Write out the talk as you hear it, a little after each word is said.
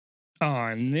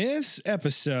On this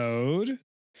episode,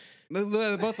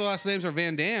 Both the last names are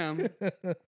Van Damme,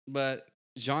 but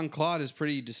Jean-Claude is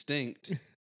pretty distinct.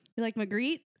 You like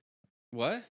Magritte?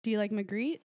 What? Do you like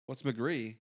Magritte? What's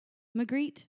Magritte?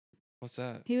 Magritte. What's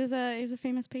that? He's a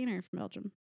famous painter from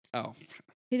Belgium. Oh.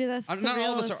 He did that. Not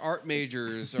all of us are art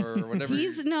majors or whatever.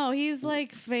 He's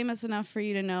like famous enough for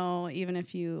you to know, even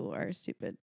if you are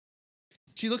stupid.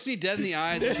 She looks me dead in the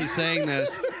eyes when she's saying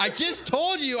this. I just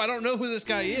told you I don't know who this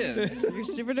guy is. You're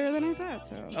stupider than I thought.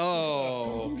 So.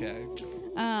 Oh, okay.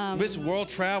 This world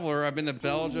traveler. I've been to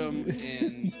Belgium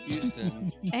and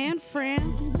Houston and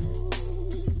France.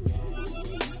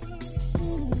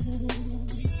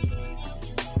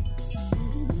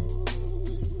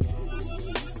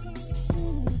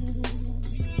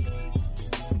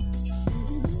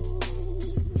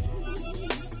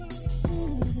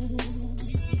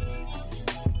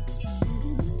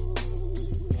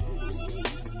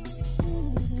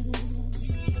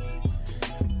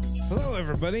 hello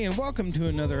everybody, and welcome to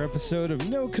another episode of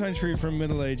No Country for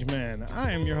Middle-Aged Men.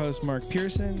 I am your host, Mark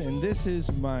Pearson, and this is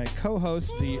my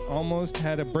co-host, the almost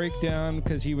had a breakdown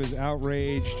because he was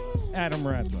outraged, Adam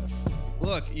Radcliffe.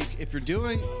 Look, if you're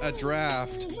doing a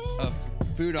draft of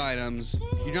food items,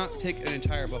 you don't pick an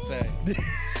entire buffet.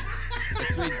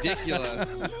 It's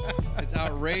ridiculous. It's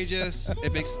outrageous.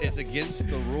 It's against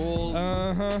the rules.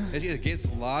 It's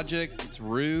against logic. It's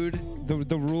rude.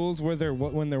 The rules were there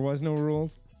when there was no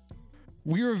rules.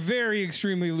 We were very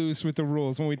extremely loose with the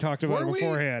rules when we talked about it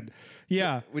beforehand.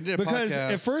 Yeah, so we did a because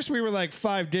podcast. At first we were like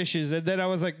 5 dishes, and then I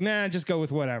was like, nah, just go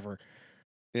with whatever.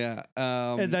 Yeah.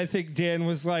 And I think Dan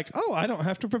was like, oh, I don't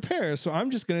have to prepare, so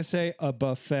I'm just going to say a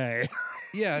buffet.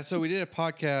 Yeah, so we did a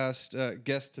podcast,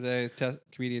 guest today,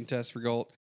 comedian Tess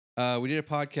Regault. We did a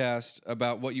podcast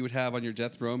about what you would have on your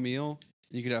death row meal.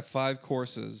 You could have 5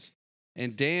 courses.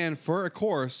 And Dan, for a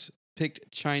course,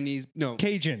 picked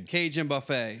Cajun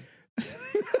buffet.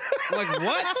 Like,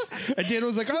 what? And Dan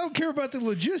was like, I don't care about the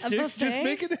logistics, just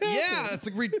make it happen. Yeah, it's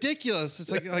like ridiculous. It's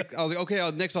like I was like,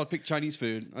 okay, next I'll pick Chinese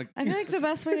food. Like, I feel like the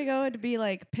best way to go would be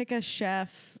like pick a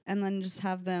chef and then just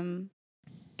have them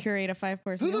curate a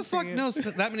 5-course meal. Who the fuck knows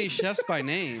that many chefs by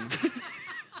name?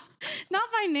 Not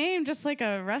by name, just like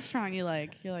a restaurant you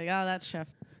like. You're like, oh, that chef.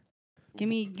 Give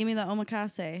me the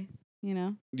omakase, you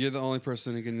know? You're the only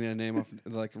person who can name off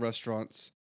like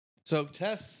restaurants. So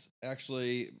Tess,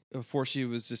 actually, before she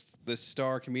was just this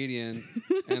star comedian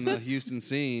in the Houston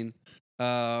scene,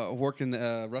 worked in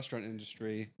the restaurant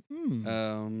industry,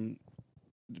 doing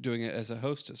it as a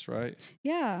hostess, right?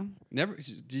 Yeah. Never.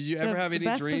 Did you ever have any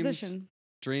dreams? Position.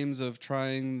 Dreams of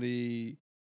trying the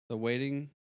waiting?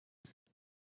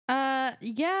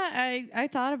 Yeah, I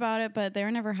thought about it, but they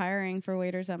were never hiring for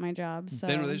waiters at my job. So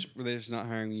Then were they just not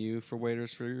hiring you for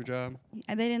waiters for your job?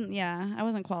 They didn't. Yeah, I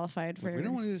wasn't qualified for. We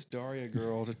don't want this Daria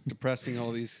girl depressing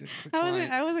all these clients.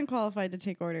 I wasn't qualified to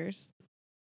take orders.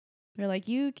 They're like,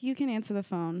 you can answer the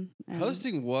phone.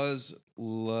 Hosting was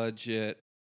legit,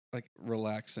 like,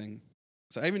 relaxing.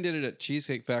 So I even did it at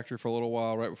Cheesecake Factory for a little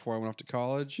while right before I went off to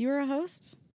college. You were a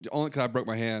host? Only because I broke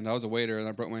my hand. I was a waiter and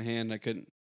I broke my hand and I couldn't.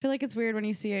 I feel like it's weird when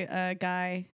you see a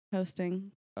guy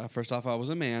hosting. First off, I was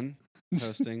a man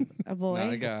hosting. A boy?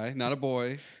 Not a guy, not a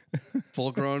boy.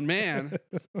 Full-grown man.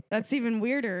 That's even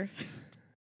weirder.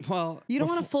 Well, you don't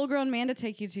want a full-grown man to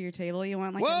take you to your table. You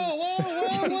want like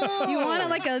whoa! You want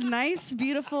like a nice,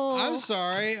 beautiful. I'm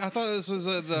sorry. I thought this was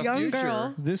the young future.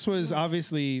 Girl. This was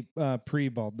obviously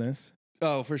pre-baldness.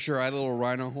 Oh, for sure. I had a little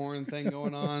rhino horn thing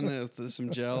going on with some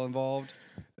gel involved.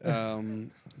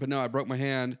 But no, I broke my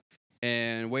hand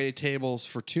and waited tables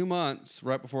for 2 months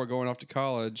right before going off to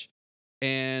college.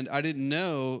 And I didn't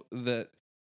know that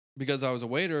because I was a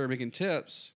waiter making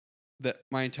tips, that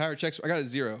my entire checks, I got a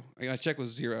 0. My check was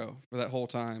 0 for that whole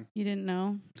time. You didn't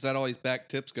know? Because I had all these back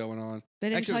tips going on. They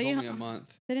didn't Actually, tell it was you only a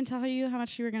month. They didn't tell you how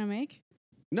much you were going to make?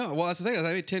 No, well, that's the thing.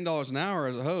 I made $10 an hour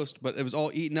as a host, but it was all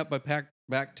eaten up by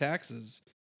back taxes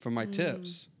from my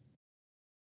tips.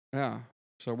 Yeah.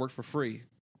 So I worked for free.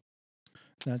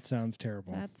 That sounds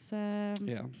terrible. That's, yeah.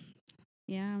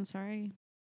 Yeah, I'm sorry.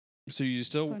 So you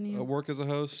still you. work as a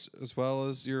host as well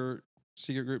as your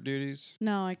secret group duties?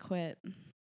 No, I quit.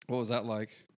 What was that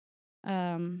like?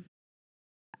 Great.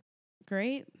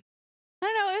 I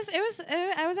don't know.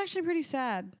 I was actually pretty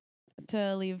sad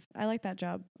to leave. I like that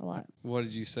job a lot. What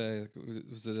did you say?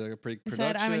 Was it a pretty I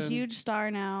production? said I'm a huge star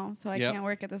now, so I can't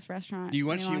work at this restaurant. You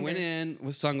went in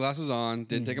with sunglasses on,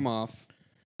 didn't take them off.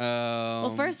 Well,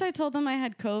 first I told them I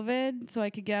had COVID so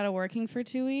I could get out of working for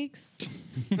 2 weeks.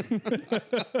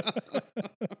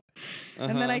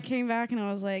 And then I came back and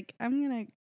I was like, I'm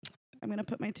gonna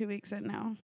put my 2 weeks in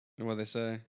now. And what they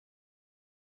say?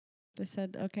 They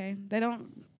said okay. They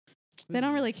don't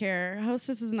really care.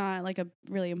 Hostess is not like a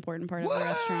really important part of the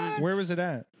restaurant. Where was it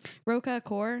at? Roka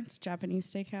Core. It's a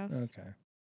Japanese steakhouse. Okay.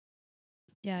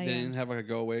 Yeah, They didn't have like a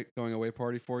going away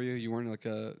party for you. You weren't like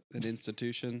an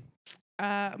institution.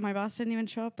 My boss didn't even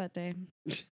show up that day.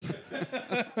 It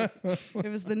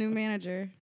was the new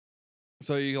manager.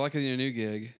 So you liking your new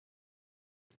gig?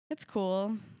 It's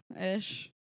cool-ish.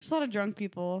 There's a lot of drunk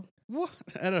people. What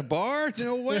at a bar?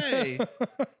 No way.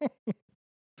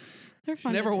 They're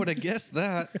fun. Never would have guessed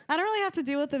that. I don't really have to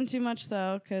deal with them too much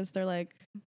though, because they're like,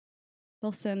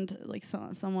 they'll send like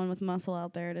someone with muscle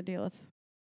out there to deal with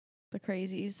the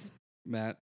crazies.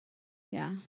 Matt.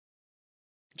 Yeah.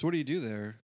 So what do you do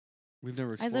there? We've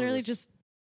never I explored literally this. just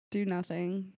do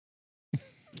nothing.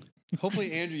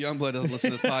 Hopefully Andrew Youngblood doesn't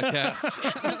listen to this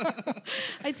podcast.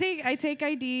 I take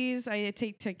IDs, I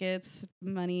take tickets,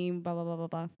 money, blah blah blah blah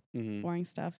blah. Mhm. Boring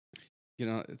stuff. You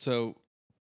know, so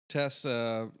Tess,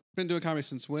 been doing comedy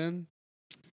since when?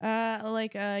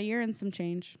 Like a year and some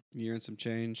change. Year and some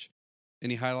change.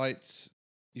 Any highlights?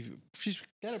 She's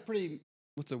got a pretty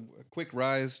a quick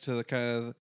rise to the kind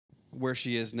of where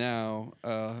she is now.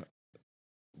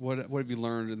 What have you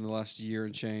learned in the last year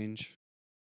and change?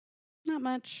 Not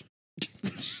much.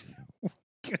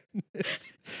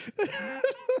 Goodness.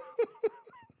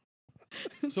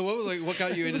 So what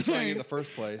got you into trying it in the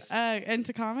first place?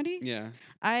 Into comedy? Yeah.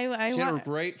 I She had a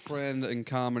great friend in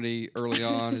comedy early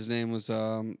on. His name was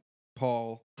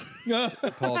Paul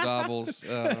Dobbles.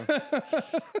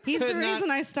 He's could the not-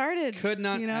 reason I started. Could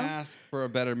not you know? ask for a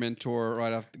better mentor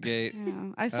right off the gate.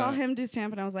 Yeah. I saw him do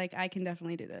stand-up and I was like, I can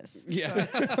definitely do this. Yeah.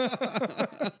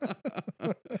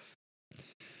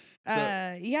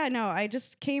 Yeah, no, I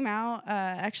just came out.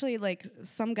 Actually, like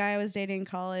some guy I was dating in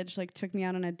college, like took me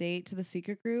out on a date to the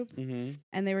secret group, Mm-hmm.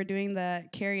 and they were doing the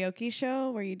karaoke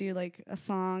show where you do like a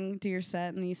song, do your set,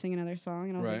 and then you sing another song.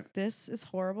 And I was Right. like, this is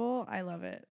horrible. I love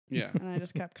it. Yeah. And I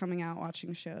just kept coming out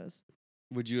watching shows.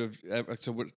 Would you have?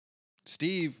 So what?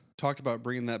 Steve talked about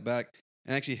bringing that back,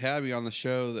 and actually had me on the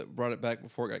show that brought it back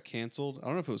before it got canceled. I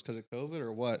don't know if it was because of COVID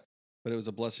or what, but it was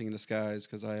a blessing in disguise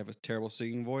because I have a terrible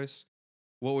singing voice.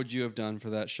 What would you have done for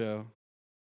that show?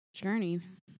 Journey,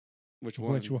 Which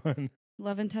one? Which one?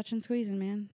 love and touch and squeezing,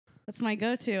 man. That's my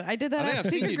go-to. I did that I think at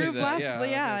I've seen secret you do group that. last. Yeah, I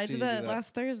think I've I seen did you do that that.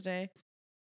 last Thursday.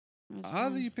 It was How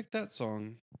fun. did you pick that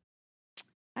song?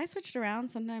 I switched around.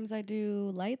 Sometimes I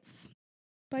do Lights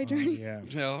by Oh, Journey. yeah.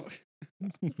 No.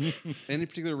 Any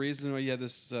particular reason why you had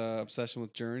this obsession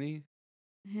with Journey?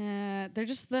 Yeah, they're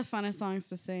just the funnest songs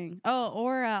to sing. Oh,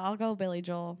 or I'll go Billy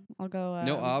Joel. I'll go.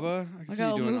 No ABBA? I can I'll see you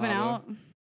go doing Moving ABBA. Out.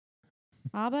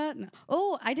 ABBA? No.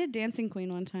 Oh, I did Dancing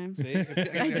Queen one time. See? I I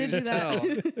did do can tell.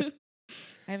 that.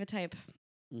 I have a type.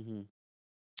 Mm-hmm.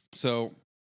 So,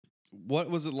 what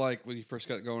was it like when you first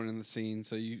got going in the scene?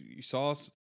 So you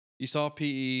saw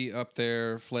PE up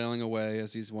there flailing away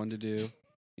as he's one to do.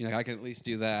 You know, I can at least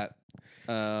do that.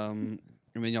 And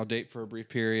then y'all date for a brief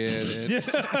period.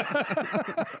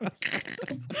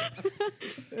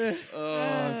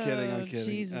 I'm kidding. I'm kidding.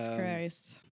 Jesus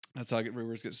Christ. That's how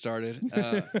rumors get started.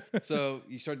 So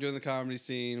you start doing the comedy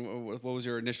scene. What was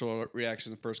your initial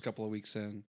reaction the first couple of weeks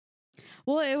in?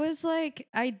 Well, it was like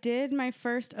I did my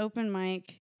first open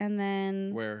mic and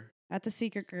then Where? at the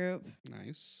secret group.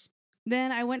 Nice.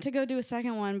 Then I went to go do a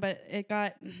second one, but it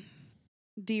got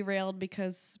derailed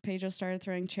because Pedro started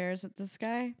throwing chairs at this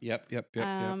guy. Yep.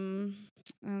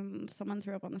 Someone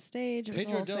threw up on the stage. It was a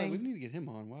Pedro whole Dillon, we thing. need to get him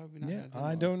on. Why have we not Yeah, had him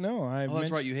I on? don't know. Oh,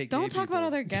 that's right. You hate Don't gay talk about people.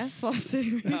 other guests while I'm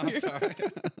sitting right No, I'm here. sorry.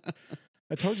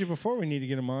 I told you before we need to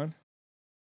get him on.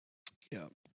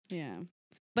 Yeah.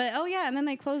 But oh yeah, and then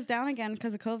they closed down again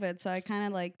because of COVID. So I kind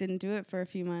of like didn't do it for a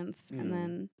few months, Mm. and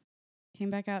then came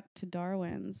back out to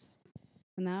Darwin's,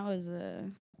 and that was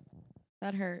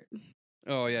that hurt.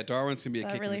 Oh yeah, Darwin's can be a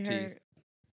That kick really in the teeth. hurt.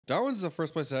 Darwin's is the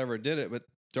first place I ever did it, but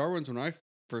Darwin's when I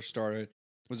first started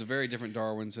was a very different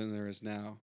Darwin's than there is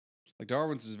now. Like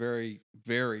Darwin's is very,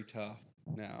 very tough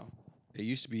now. It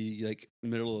used to be like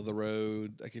middle of the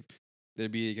road. Like if there'd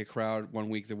be like a crowd one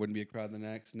week, there wouldn't be a crowd the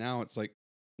next. Now it's like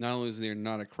not only is there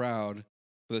not a crowd,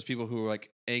 but there's people who are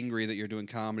like angry that you're doing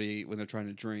comedy when they're trying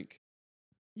to drink.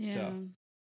 Yeah. tough.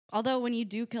 Although when you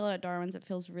do kill it at Darwin's, it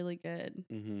feels really good,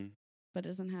 Mm-hmm. but it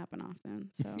doesn't happen often.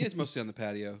 So Yeah, it's mostly on the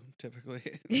patio, typically.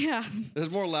 yeah.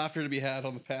 There's more laughter to be had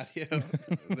on the patio.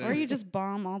 Or you just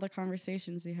bomb all the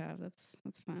conversations you have. That's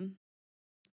fun.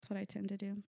 That's what I tend to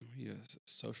do. You a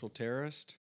social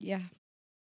terrorist? Yeah.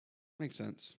 Makes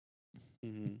sense.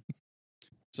 Mm-hmm.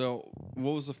 So,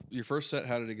 what was your first set?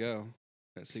 How did it go?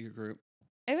 That secret group.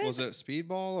 Was it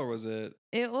Speedball or was it?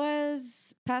 It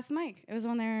was Pass the Mic. It was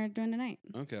on there during the night.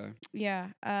 Okay. Yeah.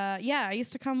 Yeah. I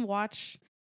used to come watch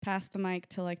Pass the Mic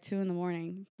till like 2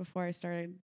 a.m. before I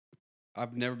started.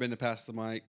 I've never been to Pass the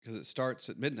Mic because it starts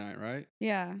at midnight, right?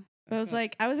 Yeah. But it was Okay.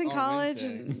 like I was in On college.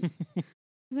 Wednesday. And I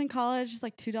was in college, just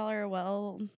like $2 a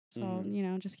well. So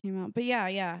Mhm. just came out. But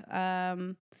yeah.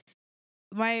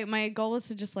 My goal was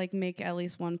to just like make at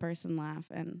least one person laugh,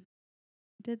 and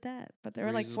did that. But there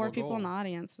were like 4 Reasonable people in the goal.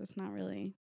 audience. It's not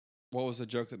really. What was the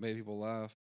joke that made people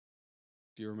laugh?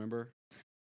 Do you remember?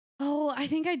 Oh, I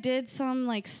think I did some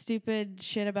like stupid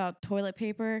shit about toilet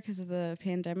paper because of the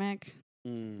pandemic,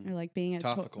 or like being a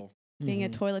Topical. being a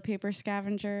Mhm. toilet paper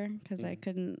scavenger because I Mhm.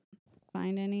 couldn't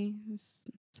find any. It was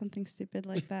something stupid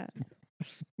like that.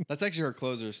 That's actually her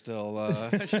closer still.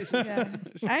 Yeah.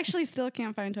 I actually still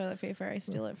can't find toilet paper. I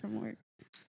steal it from work.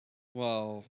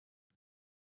 Well,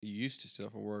 you used to steal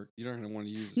for work. You don't even want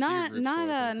to use the Secret Group's toilet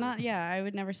paper. Not yeah. I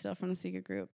would never steal from the secret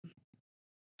group.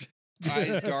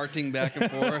 Eyes darting back and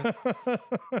forth.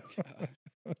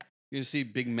 You see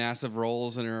big, massive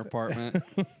rolls in her apartment.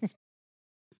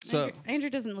 So Andrew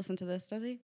doesn't listen to this, does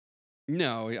he?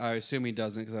 no, I assume he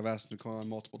doesn't because I've asked him to call on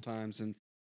multiple times and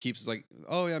keeps like,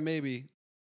 oh yeah, maybe.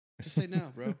 Just say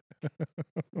no, bro.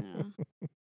 No.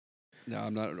 No,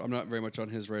 I'm not. I'm not very much on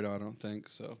his radar. I don't think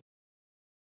so.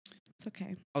 It's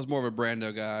okay. I was more of a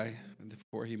Brando guy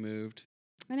before he moved.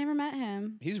 I never met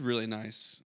him. He's really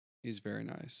nice. He's very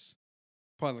nice.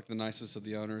 Probably like the nicest of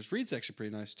the owners. Reed's actually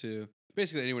pretty nice too.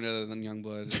 Basically, anyone other than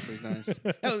Youngblood is pretty nice.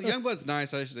 Hell, Youngblood's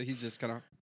nice. He's just kind of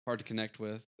hard to connect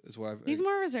with. Is what I've. He's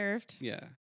more reserved. Yeah.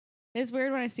 It's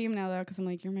weird when I see him now though, because I'm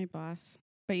like, you're my boss.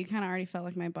 But you kind of already felt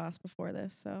like my boss before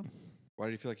this, so Why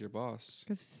do you feel like your boss?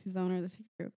 because he's the owner of the secret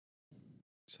group.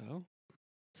 So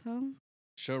So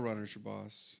showrunner's your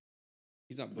boss.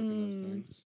 He's not booking those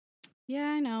things. yeah,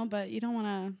 I know, but you don't want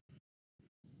to.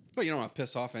 But you don't want to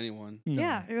piss off anyone. No.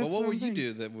 Yeah. But what would you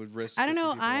do that would risk? I don't pissing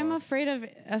know. people I'm off? afraid of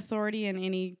authority in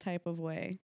any type of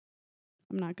way.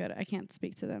 I'm not good. I can't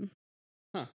speak to them.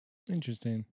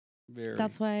 Interesting. Very.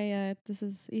 That's why this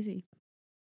is easy.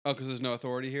 Oh, because there's no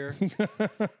authority here.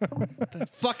 The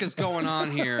fuck is going on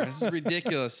here? This is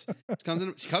ridiculous.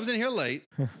 She comes in here late.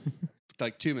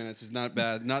 Like 2 minutes. It's not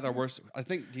bad. Not the worst. I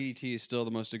think DDT is still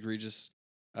the most egregious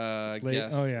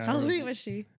guest. Oh, yeah. How it late was- was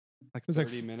she? Like It was like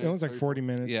 30 minutes. it was like 30 40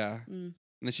 minutes. Yeah. Mm. And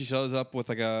then she shows up with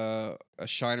like a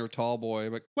Shiner tall boy.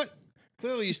 I'm like, what?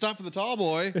 Clearly you stopped for the tall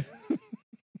boy.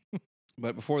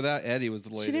 But before that, Eddie was the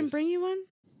latest. She didn't bring you one?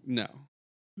 No.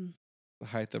 Mm. The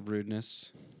height of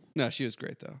rudeness. No, she was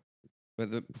great though.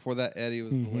 But before that, Eddie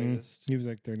was Mhm. the latest. He was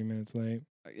like 30 minutes late.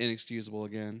 Inexcusable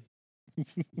again.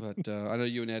 But I know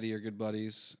you and Eddie are good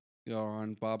buddies. You are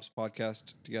on Bob's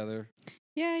podcast together.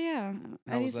 Yeah, yeah.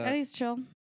 How was that? Eddie's chill.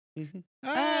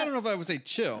 I don't know if I would say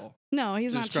chill. No,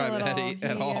 he's To not chill describe at all. Eddie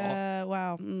at all.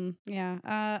 Wow.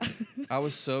 Yeah. I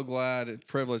was so glad and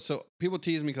privileged. So people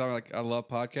tease me because I'm like, I love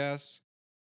podcasts,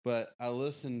 but I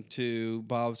listened to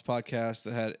Bob's podcast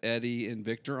that had Eddie and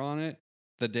Victor on it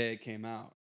the day it came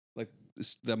out, like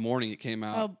the morning it came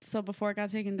out. Oh, so before it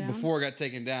got taken down? Before it got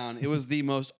taken down, it was the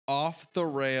most off the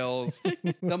rails,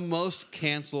 the most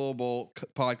cancelable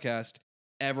podcast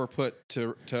ever put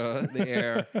to the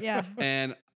air. Yeah.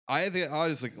 And I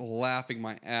was like laughing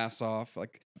my ass off,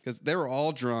 like because they were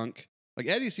all drunk. Like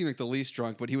Eddie seemed like the least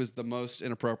drunk, but he was the most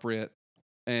inappropriate.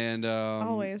 And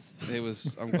Always. it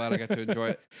was. I'm glad I got to enjoy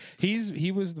it.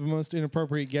 He was the most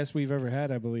inappropriate guest we've ever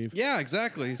had, I believe. Yeah,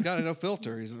 exactly. He's got no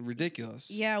filter. He's ridiculous.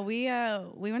 Yeah, we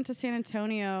went to San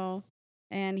Antonio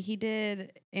and he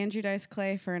did Andrew Dice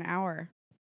Clay for an hour.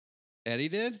 Eddie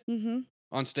did Mm-hmm.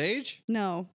 on stage.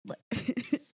 No.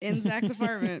 In Zach's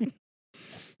apartment.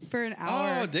 For an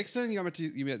hour. Oh, Dixon,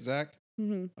 you met Zach.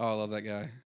 Mm-hmm. Oh, I love that guy.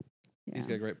 Yeah. He's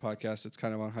got a great podcast. It's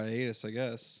kind of on hiatus, I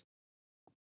guess,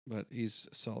 but he's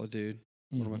a solid dude.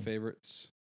 One of my Mhm.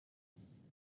 favorites.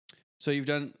 So you've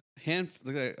done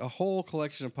a whole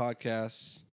collection of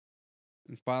podcasts,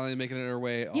 and finally making it our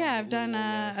way. on Yeah, the I've done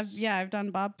little list. I've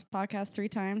done Bob's podcast 3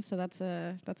 times, so that's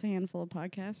a handful of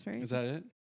podcasts, right? Is that it?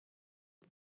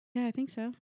 Yeah, I think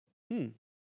so.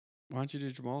 Why don't you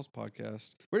do Jamal's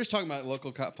podcast? We're just talking about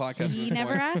local podcasts. at He this never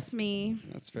point. asked me.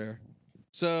 That's fair.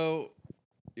 So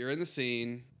you're in the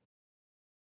scene.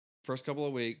 First couple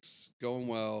of weeks going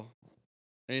well.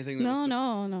 Anything that was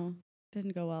No.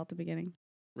 Didn't go well at the beginning.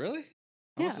 really?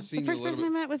 I Yeah, must have seen the first you a little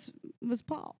person bit. I met was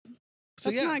Paul. So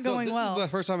That's not going this well. is the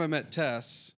first time I met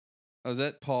Tess. I was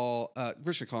at Paul. We're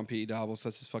just gonna call him P.E. Dobbles.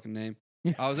 That's his fucking name.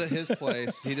 I was at his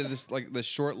place. He did this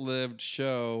short-lived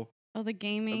show. Oh, the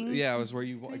gaming. Yeah, it was where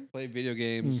you thing? like play video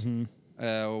games Mhm.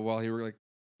 while he like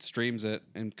streams it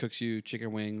and cooks you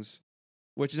chicken wings.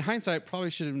 which in hindsight probably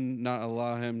should have not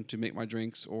allowed him to make my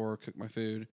drinks or cook my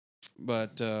food.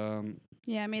 But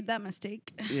Yeah, I made that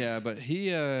mistake. yeah, but he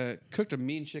cooked a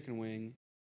mean chicken wing.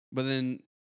 But then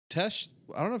Tess,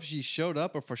 I don't know if she showed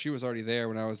up or if she was already there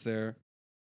when I was there.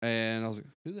 And I was like,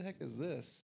 who the heck is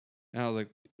this? And I was like,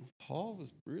 Paul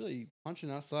was really punching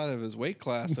outside of his weight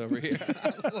class over here.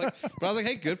 But I was like,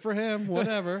 hey, good for him,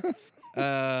 whatever.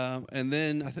 And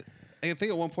then I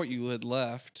think at one point you had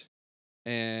left.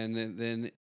 And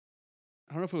then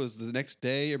I don't know if it was the next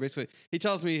day or basically he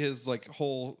tells me his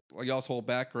y'all's whole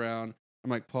background. I'm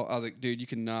like, Paul, I was like, dude, you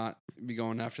cannot be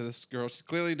going after this girl. She's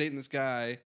clearly dating this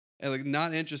guy and like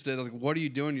not interested. I was like, what are you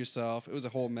doing yourself? It was a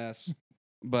whole mess.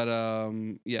 But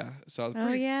yeah. So I was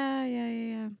pretty,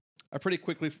 yeah. I pretty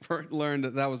quickly learned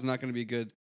that was not going to be a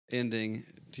good ending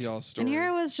to y'all's story. And here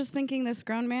I was just thinking this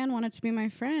grown man wanted to be my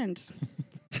friend.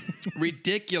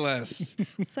 Ridiculous.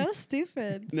 So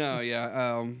stupid. No,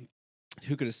 yeah.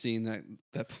 Who could have seen that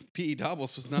P.E.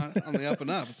 Doubles was not on the up and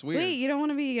up? It's weird. Wait, you don't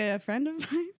want to be a friend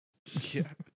of mine? Yeah.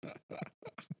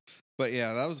 But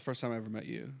yeah, that was the first time I ever met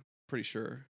you. Pretty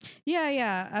sure.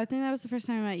 Yeah. I think that was the first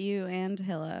time I met you and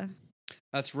Hilla.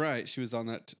 That's right. She was on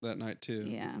that night too.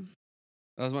 Yeah.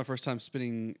 That was my first time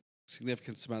spending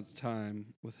significant amounts of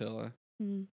time with Hilla.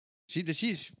 Mm. Did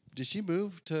she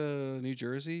move to New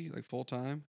Jersey like full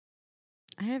time?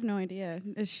 I have no idea.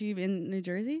 Is she in New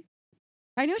Jersey?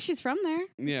 I know she's from there.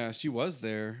 Yeah, she was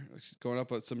there. She's going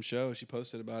up at some show. She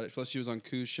posted about it. Plus, she was on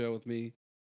Koo's show with me,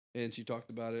 and she talked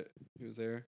about it. He was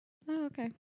there. Oh, okay.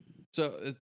 So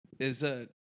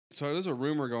so there's a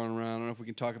rumor going around. I don't know if we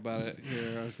can talk about it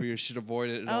here. Or if we should avoid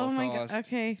it at all Oh my costs. god.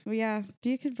 Okay. Well, yeah.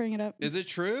 You could bring it up. Is it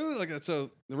true?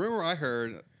 So the rumor I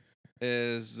heard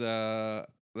is that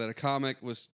a comic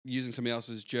was using somebody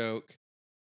else's joke,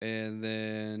 and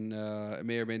then it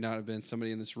may or may not have been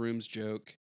somebody in this room's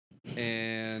joke,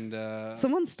 and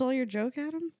Someone stole your joke,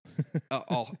 Adam?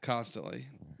 all constantly.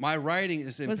 My writing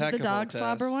is impeccable. Was it the dog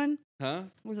slobber Tess. one? Huh?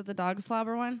 Was it the dog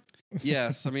slobber one?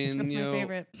 Yes. I mean, That's my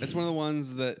favorite. It's one of the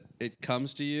ones that it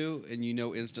comes to you and you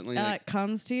know instantly. It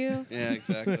comes to you? Yeah,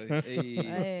 exactly. Hey,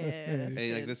 That's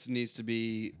hey, like good. this needs to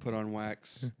be put on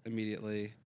wax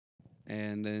immediately.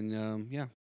 And then, yeah,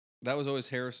 that was always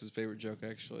Harris's favorite joke,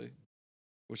 actually,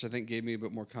 which I think gave me a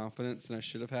bit more confidence than I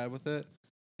should have had with it.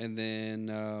 And then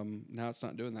now it's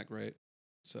not doing that great.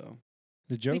 So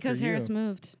The joke Because for you. Harris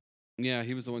moved. yeah,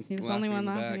 he was the one. He was the only one in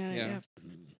the laughing back. at it. Yeah. Yep.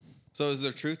 So is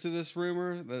there truth to this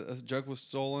rumor that a joke was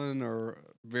stolen or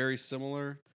very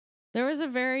similar? There was a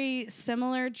very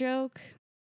similar joke,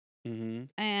 Mm-hmm.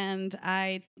 and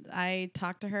I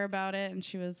talked to her about it, and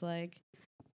she was like,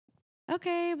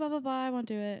 "Okay, blah blah blah, I won't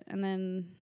do it." And then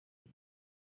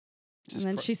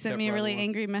she sent me a really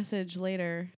angry message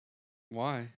later.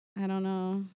 Why? I don't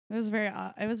know. It was very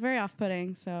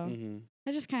off-putting. So Mm-hmm.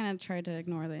 I just kind of tried to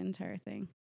ignore the entire thing.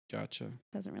 Gotcha.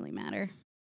 Doesn't really matter.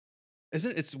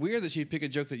 It's weird that she'd pick a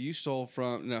joke that you stole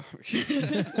from. No.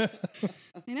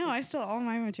 You know, I stole all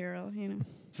my material. You know.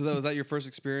 So was that your first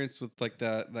experience with like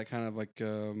that kind of like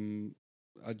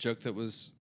a joke that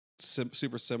was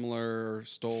super similar or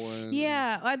stolen?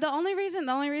 Yeah, the only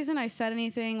reason I said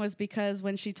anything was because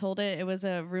when she told it was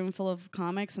a room full of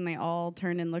comics and they all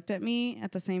turned and looked at me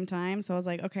at the same time. So I was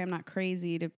like, okay, I'm not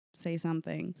crazy to say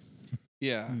something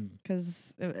Yeah.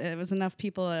 because it was enough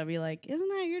people to be like, isn't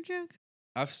that your joke?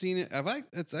 I've seen it.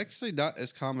 It's actually not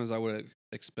as common as I would have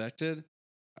expected.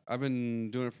 I've been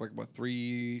doing it for like about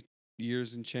 3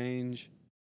 years and change,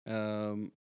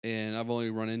 and I've only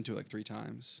run into it like 3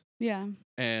 times. Yeah.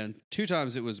 And 2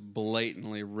 times it was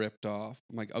blatantly ripped off.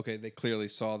 I'm like, okay, they clearly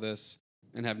saw this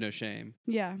and have no shame.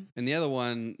 Yeah. And the other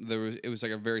one, it was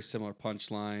like a very similar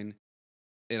punchline,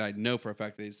 and I know for a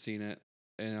fact they'd seen it,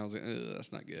 and I was like, ugh,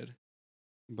 that's not good.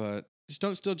 But just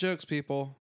don't steal jokes,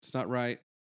 people. It's not right.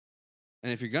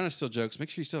 And if you're gonna steal jokes,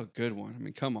 make sure you steal a good one. I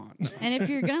mean, come on. And if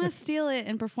you're gonna steal it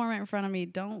and perform it in front of me,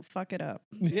 don't fuck it up.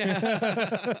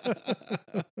 Yeah.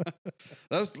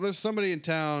 There's somebody in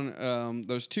town.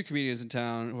 There's 2 comedians in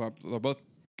town they're both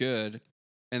good,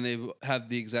 and they have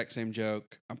the exact same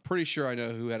joke. I'm pretty sure I know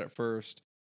who had it first,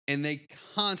 and they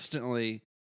constantly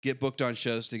get booked on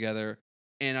shows together.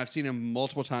 And I've seen them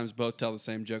multiple times both tell the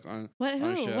same joke on What? on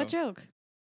a Who? show. What joke?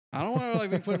 I don't want to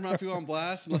be putting my people on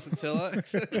blast unless it's Hilla.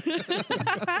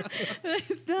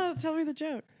 No, tell me the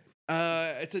joke.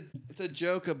 It's a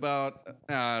joke about.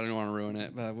 I don't want to ruin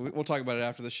it, but we'll talk about it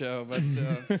after the show. But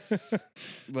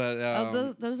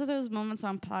Those are those moments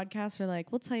on podcasts where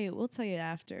like we'll tell you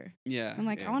after. yeah, I'm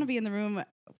like, yeah. I want to be in the room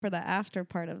for the after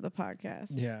part of the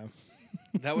podcast. Yeah.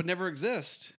 That would never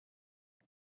exist.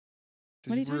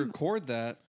 What are you If we talking record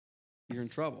that, you're in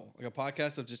trouble. Like a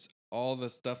podcast of just all the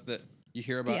stuff that You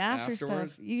hear about the after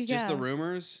afterward? stuff. You, Just the yeah.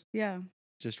 rumors? Yeah.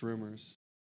 Just rumors.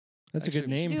 That's a Actually, good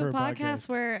we should name Do for a a podcast podcast.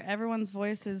 where everyone's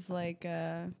voice is like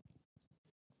No,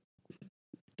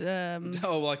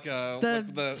 like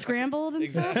the scrambled and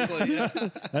exactly. stuff. Yeah.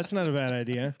 That's not a bad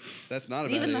idea. That's not a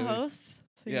bad Even the idea. hosts.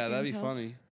 so you Yeah, can that'd be tell.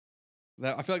 funny.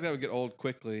 I feel like that would get old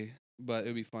quickly, but it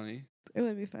would be funny. It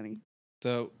would be funny.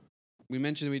 So we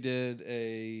mentioned we did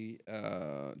a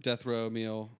death row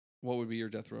meal. What would be your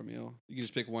death row meal? You can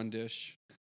just pick one dish.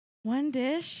 One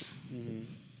dish? Mm-hmm.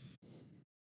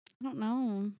 I don't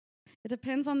know. It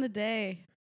depends on the day.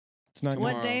 It's not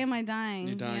Tomorrow. What day am I dying?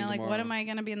 You're dying like what tomorrow. am I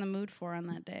gonna be in the mood for on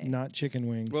that day? not chicken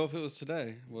wings. Well, if it was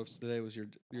today, what if today was your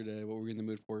day? What were you in the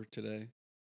mood for today?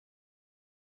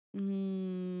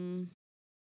 Mm,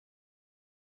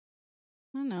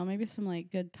 I don't know. Maybe some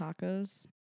like good tacos.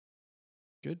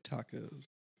 Good tacos.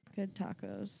 Good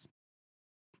tacos.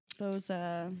 Those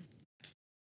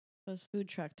food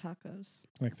truck tacos.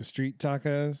 Like the street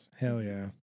tacos. Hell yeah.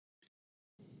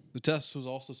 The test was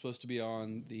also supposed to be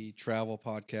on the travel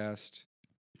podcast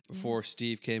before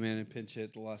Steve came in and pinch hit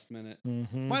at the last minute.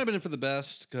 Mm-hmm. Might have been for the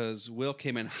best because Will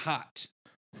came in hot.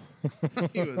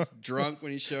 He was drunk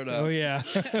when he showed up. Oh yeah.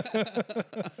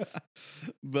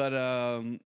 But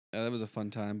that was a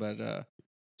fun time. But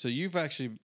so you've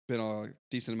actually been a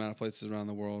decent amount of places around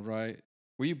the world, right?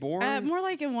 Were you born? More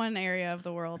like in one area of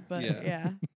the world, but Yeah. yeah.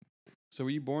 So were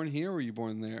you born here or were you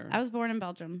born there? I was born in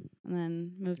Belgium and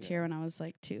then moved Yeah. here when I was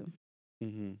like 2.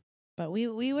 Mm-hmm. But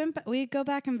we go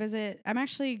back and visit. I'm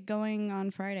actually going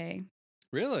on Friday.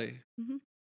 Really?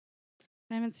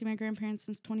 I haven't seen my grandparents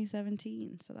since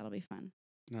 2017, so that'll be fun.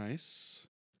 Nice.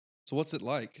 So what's it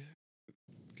like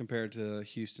compared to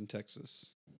Houston,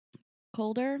 Texas?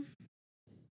 Colder,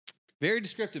 Very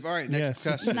descriptive. All right, next Yes.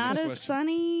 question. not next as question.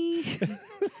 sunny,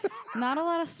 not a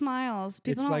lot of smiles.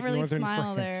 People It's don't like really northern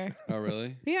smile France. there. Oh,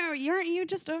 really? Yeah, aren't you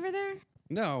just over there?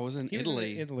 No, I was in He was in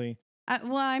Italy. Italy.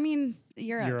 Well, I mean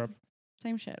Europe. Europe.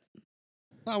 Same shit.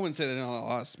 I wouldn't say they don't have a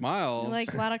lot of smiles.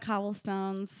 Like a lot of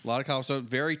cobblestones. a lot of cobblestone,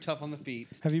 very tough on the feet.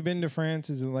 Have you been to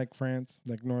France? Is it like France?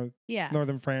 Like Yeah.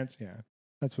 northern France? Yeah.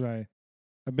 That's what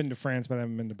I've been to France, but I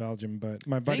haven't been to Belgium. But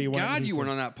my buddy Thank went. God he you said- weren't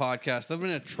on that podcast. That'd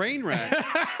been a train wreck.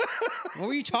 What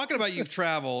were you talking about? You've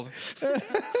traveled.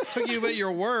 Took you about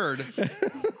your word.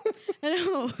 I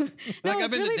know. Like No, I've it's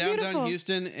been really to downtown beautiful.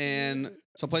 Houston and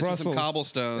someplace with some Brussels.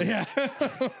 cobblestones. Yeah.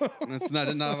 And it's not,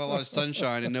 didn't have a lot of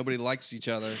sunshine and nobody likes each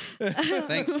other.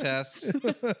 Thanks, Tess. All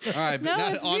right, but No,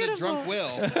 now it's on to beautiful. Drunk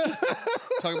Will.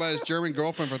 Talk about his German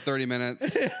girlfriend for 30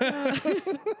 minutes.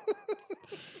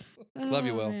 Love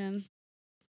you, Oh, Will. man.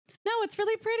 No, it's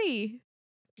really pretty.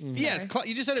 Mhm. Yeah, it's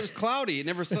you just said it was cloudy. It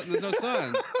never there's no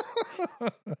sun.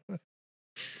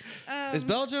 Is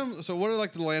Belgium? So what are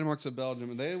like the landmarks of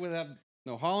Belgium? They would have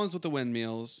Holland's with the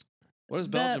windmills. What does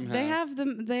Belgium They have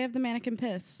the mannequin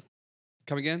piss.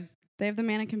 Come again? They have the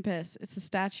mannequin piss. It's a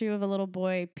statue of a little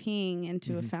boy peeing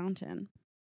into a Mhm. fountain.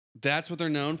 That's what they're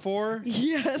known for.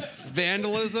 Yes.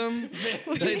 Vandalism.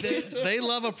 They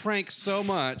love a prank so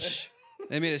much.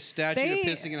 They made a statue They- of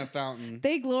pissing in a fountain.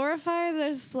 They glorify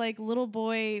this like little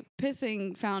boy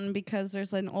pissing fountain because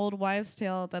there's an old wives'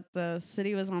 tale that the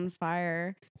city was on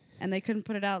fire and they couldn't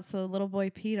put it out, so the little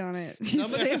boy peed on it. He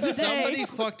saved the day. Somebody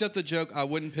fucked up the joke. I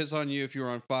wouldn't piss on you if you were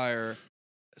on fire.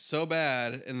 So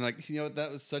bad, and like what? That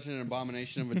was such an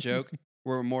abomination of a joke.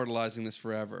 We're immortalizing this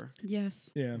forever. Yes.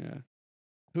 Yeah. Yeah.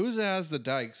 Who's has the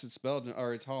dikes? It's Belgium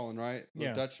or it's Holland, right? The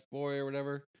Yeah. Dutch boy or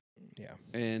whatever. Yeah.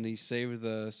 And he saved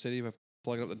the city by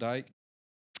plugging up the dike.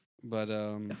 But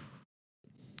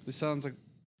this sounds like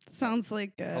Sounds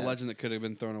like a legend that could have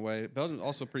been thrown away. Belgium's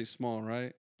also pretty small,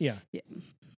 right? Yeah.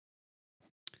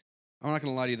 I'm not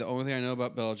gonna lie to you. The only thing I know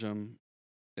about Belgium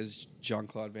is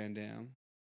Jean-Claude Van Damme,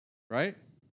 right?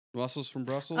 Muscles from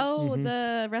Brussels. Oh, Mhm.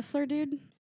 the wrestler dude?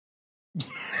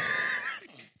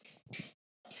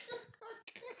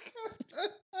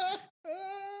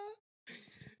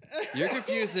 You're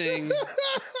confusing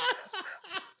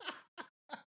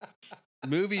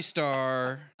movie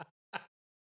star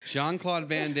Jean-Claude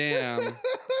Van Damme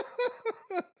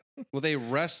with a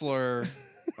wrestler.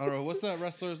 I don't know what's that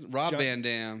wrestler's Rob Jean- Van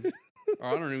Dam. Or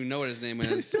I don't even know what his name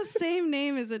It's is. the same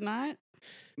name, is it not?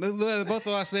 Both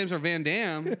the last names are Van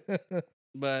Dam,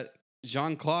 but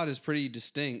Jean-Claude is pretty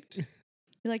distinct.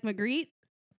 You like Magritte?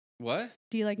 What?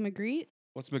 Do you like Magritte?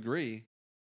 What's McGree?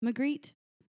 Magritte.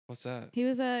 What's that?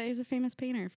 He's a famous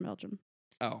painter from Belgium.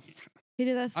 Oh, He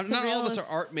did that. not all of us are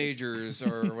surrealist- art majors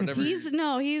or whatever.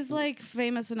 He's like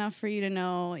famous enough for you to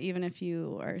know, even if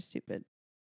you are stupid.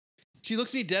 She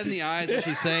looks me dead in the eyes when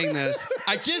she's saying this.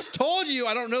 I just told you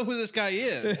I don't know who this guy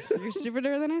is. You're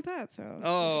stupider than I thought. So.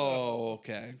 Oh,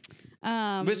 okay.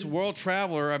 Miss World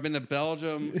Traveler. I've been to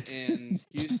Belgium and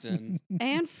Houston.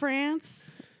 And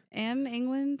France and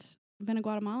England. I've been to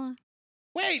Guatemala.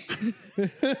 Wait.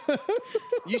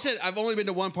 You said I've only been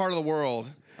to one part of the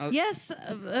world. Yes,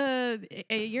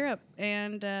 Europe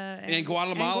and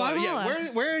Guatemala.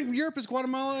 Yeah, where in Europe is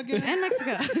Guatemala again? And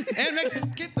Mexico. And Mexico.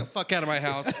 Get the fuck out of my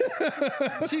house.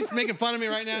 She's making fun of me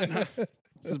right now. No,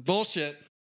 this is bullshit.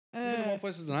 You've been to more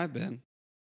places than I've been.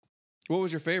 What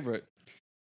was your favorite?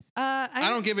 I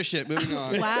don't give a shit. Moving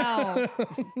on. Wow.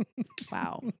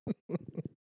 Wow.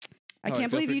 I All right,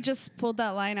 can't go believe for you it. just pulled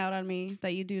that line out on me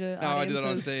that you do to Oh, I do that on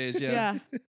audiences. stage. Yeah.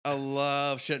 I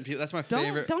love shutting people. That's my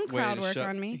favorite. Don't way crowd to work shut,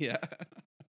 on me. Yeah.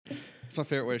 It's my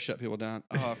favorite way to shut people down.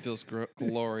 Oh, it feels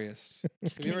glorious.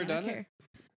 Just Have you ever kidding, I don't done it? care.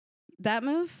 That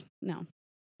move? No.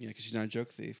 Yeah, because she's not a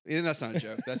joke thief. And that's not a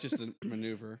joke. That's just a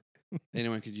maneuver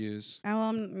anyone could use. I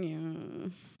yeah.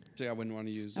 So I wouldn't want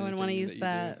to use. I wouldn't wanna anything use you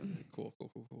that. do. Cool.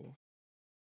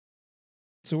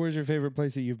 So where's your favorite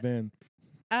place that you've been?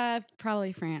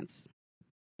 Probably France.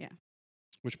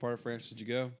 Which part of France did you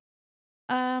go?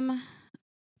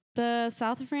 The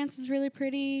south of France is really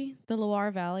pretty. The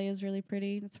Loire Valley is really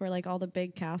pretty. That's where like all the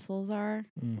big castles are,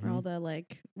 where all the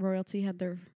like royalty had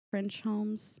their French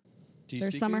homes. Do you Their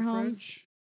speak summer any homes. French?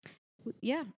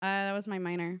 Yeah, that was my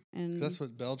minor, 'Cause and that's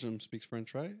what Belgium speaks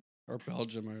French, right? Or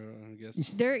Belgium, I guess.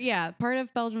 part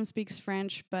of Belgium speaks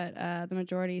French, but the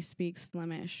majority speaks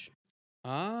Flemish.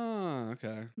 Ah,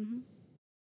 okay.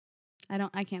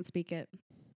 I can't speak it.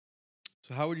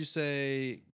 So how would you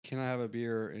say, can I have a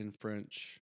beer in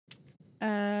French?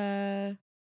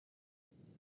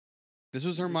 This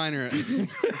was her minor,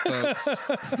 folks.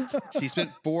 She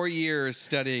spent 4 years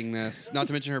studying this. Not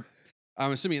to mention her,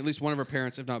 I'm assuming at least one of her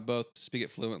parents, if not both, speak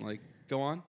it fluently. Go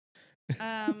on.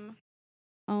 Un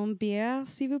bière,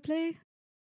 s'il vous plaît.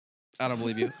 I don't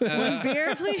believe you. One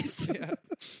beer, please. Yeah.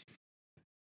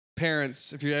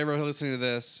 Parents, if you're ever listening to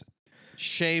this,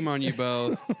 shame on you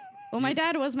both. Well, my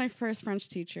dad was my first French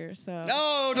teacher, so.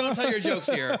 No, don't tell your jokes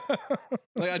here.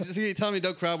 Like, I just you telling me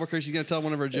don't crowd work her. She's gonna tell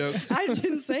one of her jokes. I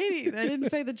didn't say I didn't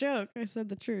say the joke. I said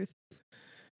the truth.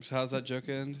 So how's that joke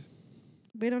end?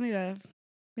 We don't need to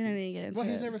get into Well,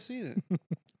 it. he's never seen it.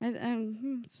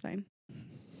 It's fine.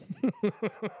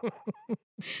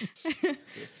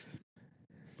 This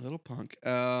little punk.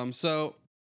 So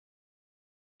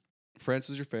France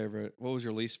was your favorite. What was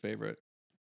your least favorite?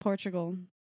 Portugal.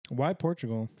 Why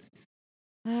Portugal?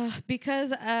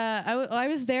 Because I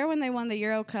was there when they won the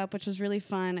Euro Cup, which was really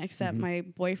fun, except Mhm. my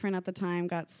boyfriend at the time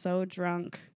got so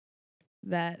drunk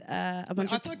that a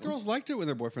bunch I of thought girls liked it when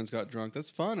their boyfriends got drunk. That's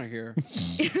fun, I hear.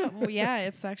 well, yeah,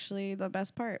 it's actually the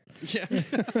best part. Yeah.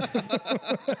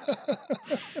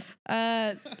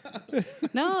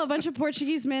 No, a bunch of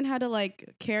Portuguese men had to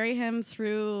like carry him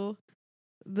through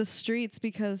the streets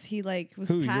because he like was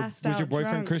Who? passed Was out your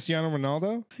boyfriend drunk. Cristiano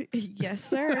Ronaldo? Yes,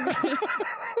 sir.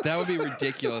 That would be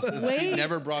ridiculous if she Wait.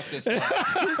 never brought this up.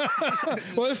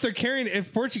 Well,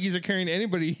 if Portuguese are carrying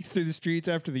anybody through the streets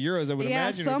after the Euros, I would Yeah,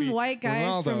 imagine it'd some be white guy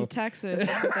Ronaldo. from Texas. is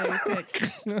what they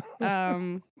picked.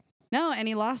 No, and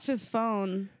he lost his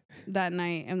phone that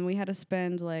night, and we had to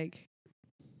spend like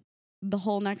the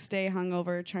whole next day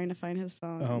hungover trying to find his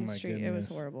phone Oh on the my street. It was goodness.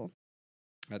 horrible.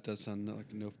 That does sound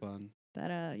like no fun.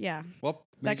 That yeah. Well,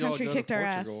 That made y'all country go kicked to our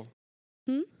ass. Portugal?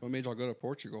 Hmm? What made y'all go to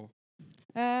Portugal?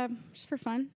 Just for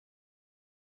fun.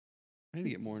 I need to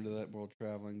get more into that world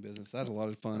traveling business. I had a lot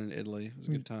of fun in Italy. It was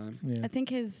a good time. Yeah. I think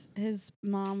his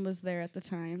mom was there at the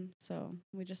time, so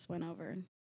we just went over.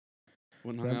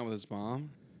 Went and So- hung out with his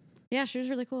mom. Yeah, she was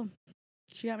really cool.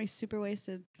 She got me super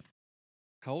wasted.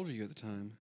 How old were you at the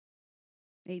time?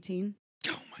 18.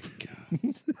 Oh my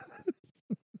god.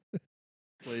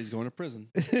 Lady's going to prison.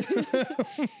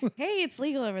 Hey, it's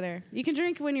legal over there. You can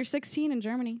drink when you're 16 in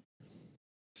Germany.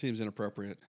 Seems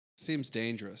inappropriate. Seems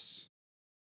dangerous.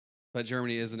 But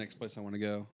Germany is the next place I want to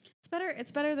go.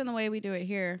 It's better than the way we do it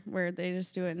here, where they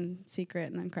just do it in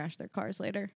secret and then crash their cars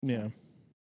later. Yeah.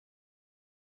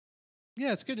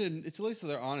 Yeah, it's good. It's at least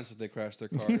they're honest if they crash their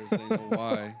cars. They know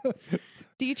why.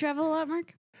 Do you travel a lot,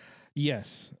 Mark?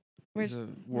 Yes. He's a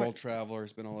world traveler.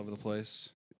 He's been all over the place.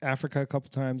 Africa a couple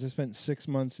times. I spent 6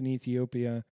 months in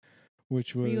Ethiopia,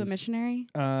 which was Were you a missionary?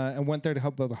 I went there to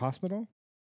help build a hospital,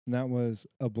 and that was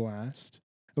a blast.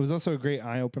 It was also a great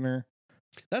eye opener.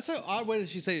 That's an odd way to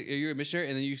she say you're a missionary,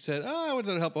 and then you said, "Oh, I went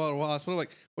there to help out a hospital."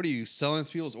 Like, what are you selling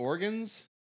people's organs?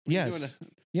 What are you doing Yes. to-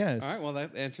 Yes. All right. Well,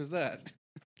 that answers that.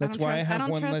 That's don't why I trust- I have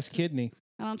don't one less trust- kidney.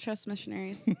 I don't trust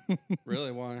missionaries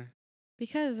Really? Why?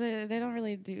 because they don't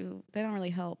really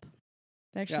help.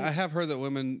 Actually, Yeah, I have heard that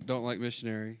women don't like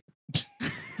missionary.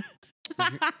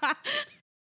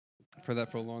 I've heard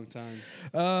that for a long time.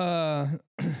 Yeah,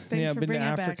 I've for been to bringing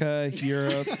it back.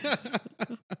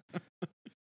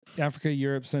 Africa,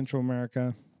 Europe, Central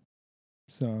America.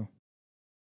 So,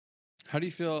 How do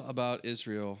you feel about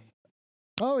Israel?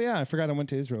 oh yeah, I forgot I went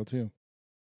to Israel too,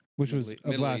 which was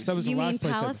Middle a blast. East. That was you the mean last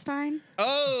place. Palestine?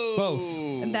 Oh, Both.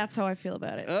 And that's how I feel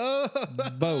about it. Oh,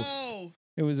 Both.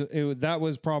 That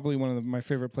was probably one of my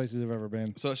favorite places I've ever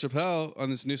been. So Chappelle on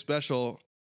this new special,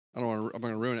 I'm going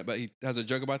to ruin it, but he has a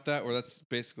joke about that where that's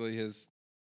basically his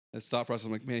thought process.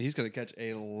 I'm like, man, he's going to catch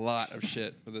a lot of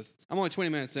shit for this. I'm only 20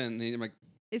 minutes in, and I'm like,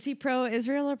 Is he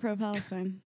pro-Israel or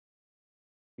pro-Palestine?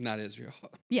 not Israel.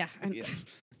 Yeah. Yeah.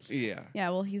 Yeah. Yeah,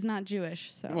 well, he's not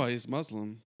Jewish, so. Well, he's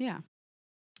Muslim, Yeah.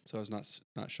 so it's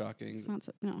not shocking. It's not.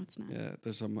 No, it's not. Yeah,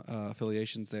 there's some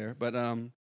affiliations there, but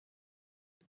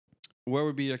where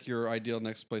would be like your ideal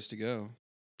next place to go?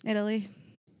 Italy.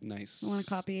 Nice. I want to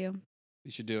copy you. You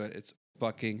should do it. It's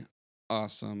fucking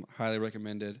awesome. Highly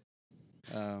recommended.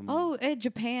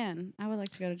 Japan. I would like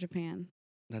to go to Japan.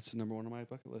 That's the number one on my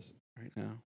bucket list right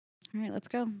now. All right, let's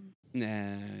go.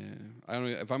 Nah, I don't.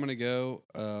 If I'm gonna go,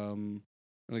 I'm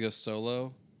gonna go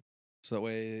solo. So that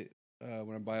way,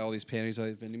 when I buy all these panties out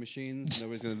of vending machines,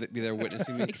 nobody's gonna be there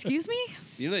witnessing me. Excuse me?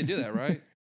 You know they do that, right?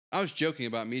 I was joking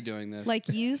about me doing this. Like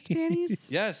used panties?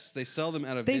 yes, they sell them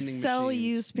out of They vending sell machines.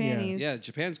 used panties. Yeah,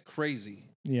 Japan's crazy.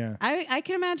 Yeah. I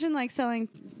can imagine like selling,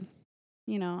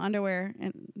 underwear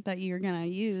that you're gonna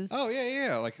use. Oh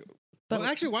yeah. Like, But- well,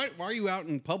 actually, why are you out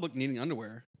in public needing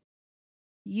underwear?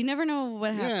 You never know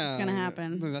what is gonna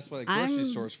happen. That's what a grocery I'm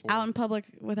store's for. out in public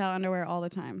without underwear all the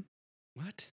time.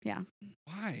 What? Yeah.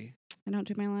 Why? I don't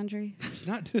do my laundry. It's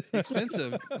not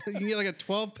expensive. You can get like a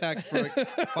 12-pack for like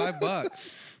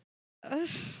 $5.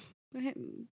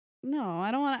 No,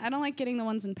 I don't want. I don't like getting the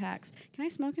ones in packs. Can I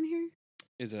smoke in here?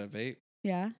 Is it a vape?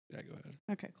 Yeah. Yeah, go ahead.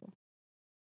 Okay. Cool.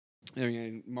 I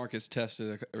mean, Mark gets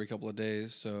tested every couple of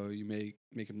days, so you may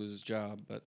make him lose his job.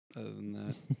 But other than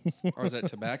that, or is that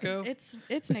tobacco?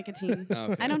 It's nicotine.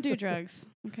 Oh, okay. I don't do drugs.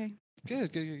 Okay.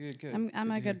 Good. I'm a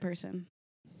to hear. good person.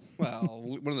 Well,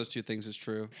 one of those two things is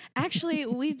true. Actually,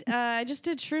 I just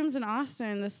did shrooms in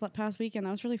Austin this past weekend.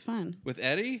 That was really fun. With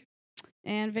Eddie,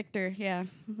 And Victor, yeah.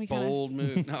 bold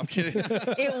move. No, I'm kidding.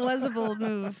 It was a bold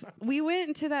move. We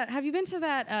went to that. Have you been to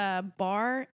that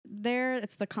bar there?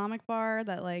 It's the comic bar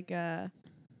that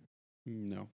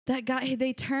No. that guy.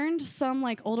 They turned some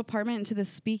like old apartment into this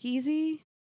speakeasy.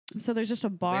 So there's just a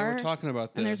bar. They were talking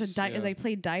about this. and there's they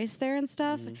play dice there and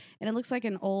stuff, Mhm. and it looks like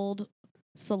an old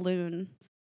saloon.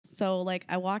 So like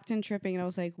I walked in tripping and I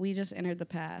was like, we just entered the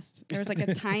past. There was like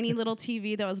a tiny little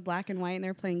TV that was black and white and they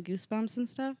were playing Goosebumps and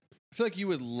stuff. I feel like you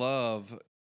would love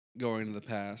going to the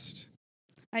past.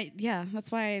 Yeah,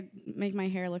 that's why I make my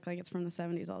hair look like it's from the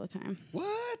 70s all the time.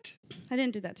 What? I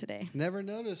didn't do that today. Never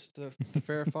noticed the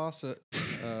Farrah Fawcett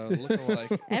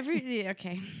lookalike.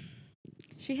 Okay.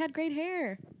 She had great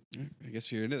hair. I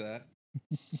guess you're into that.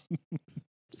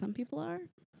 Some people are.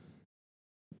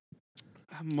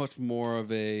 I'm much more of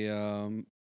a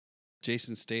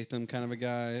Jason Statham kind of a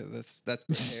guy.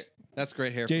 That's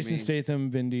great hair. Jason for me.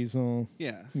 Statham, Vin Diesel.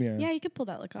 Yeah, Yeah, you could pull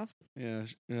that look off. yeah.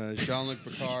 Jean-Luc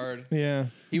Picard. Yeah.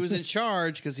 He was in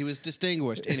charge because he was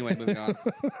distinguished. Anyway, moving on.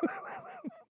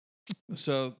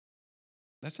 So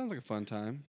that sounds like a fun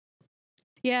time.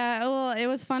 Yeah, well, it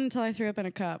was fun until I threw up in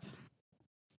a cup.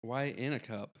 Why in a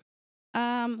cup?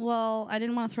 Well, I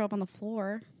didn't want to throw up on the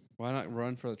floor. Why not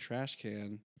run for the trash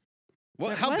can? What?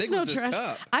 There How was big no was this trash-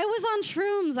 cup? I was on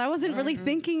shrooms. I wasn't really Uh-huh.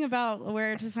 thinking about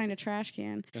where to find a trash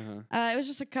can. Uh-huh. It was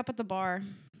just a cup at the bar.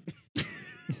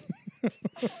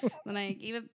 Then I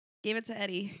gave it to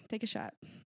Eddie. Take a shot.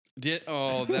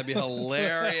 That'd be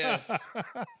hilarious.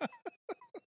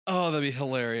 Oh, that'd be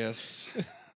hilarious.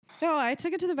 No, I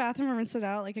took it to the bathroom and rinsed it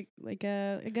out like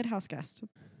a good house guest.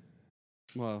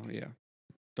 Well, yeah.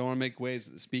 Don't want to make waves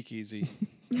at the speakeasy.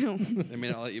 No. They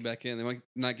may not let you back in. They might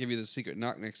not give you the secret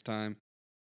knock next time.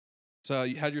 So,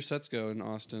 how'd your sets go in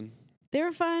Austin? They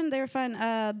were fun.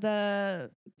 The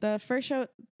first show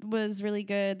was really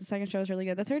good. The second show was really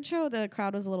good. The third show, the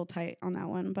crowd was a little tight on that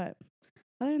one, but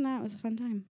other than that, it was a fun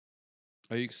time.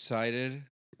 Are you excited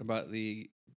about the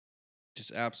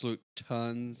just absolute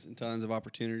tons and tons of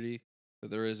opportunity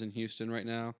that there is in Houston right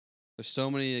now? There's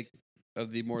so many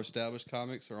of the more established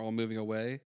comics are all moving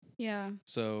away. Yeah.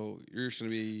 So you're just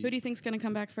gonna be Who do you think's gonna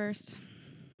come back first?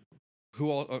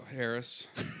 Harris.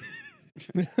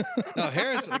 No,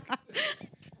 Harris.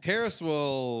 Harris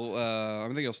will. I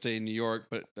think he'll stay in New York,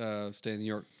 but stay in New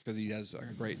York because he has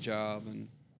a great job and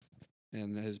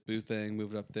and his boo thing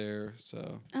moved up there.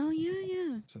 So Oh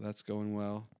yeah. that's going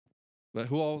well. But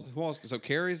who else? So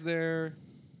Carrie's there.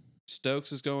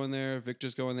 Stokes is going there.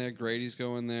 Victor's going there. Grady's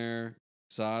going there.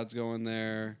 Sod's going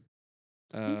there.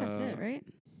 I think that's it, right?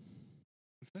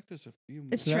 In fact, there's a few more.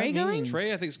 Is So that Trey going? means-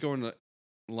 Trey, I think, is going to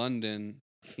London.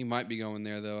 He might be going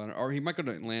there though, or he might go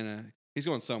to Atlanta. He's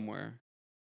going somewhere.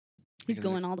 He's in the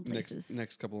going next- all the places.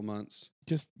 Next couple of months.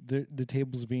 Just the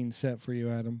table's being set for you,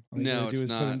 Adam. All you No, gotta do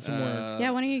it's is put in not. some work.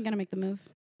 Yeah, when are you gonna make the move?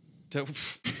 To-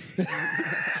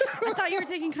 I thought you were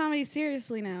taking comedy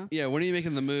seriously now. yeah, when are you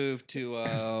making the move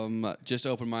to just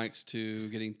open mics to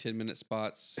getting 10-minute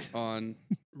spots on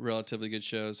relatively good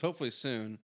shows? Hopefully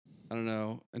soon. I don't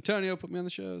know. Antonio put me on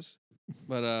the shows,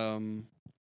 but Have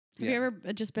Yeah. you ever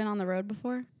just been on the road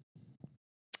before?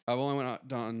 I've only went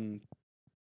out on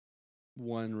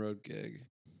one road gig,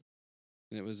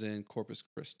 and it was in Corpus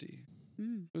Christi.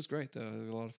 Mm. It was great though. It was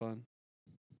a lot of fun.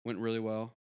 Went really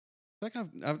well. Like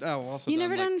I've also You done,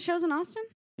 never like, done shows in Austin?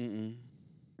 Mm-mm.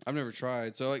 I've never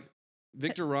tried. So like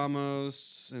Victor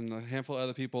Ramos and a handful of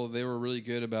other people, they were really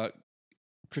good about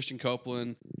Christian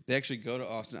Copeland. They actually go to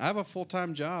Austin. I have a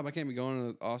full-time job. I can't be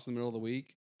going to Austin in the middle of the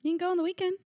week. You can go on the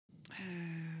weekend.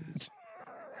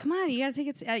 Come on, you gotta take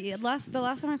it. The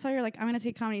last time I saw you, you're like, I'm gonna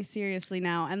take comedy seriously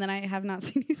now, and then I have not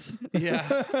seen you since. Yeah.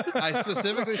 I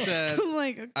specifically said I'm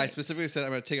like, okay. I'm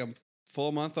going to take a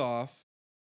full month off,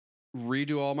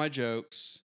 redo all my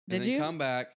jokes, and Did then you? come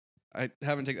back. I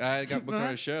got booked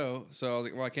on a show, so I was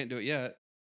like, well, I can't do it yet.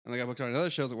 And I got booked on another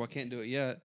show. I was like, well, I can't do it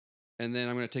yet. And then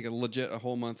I'm going to take a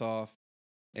whole month off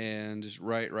and just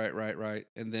write,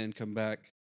 and then come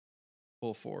back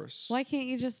full force. Why can't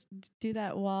you just do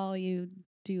that while you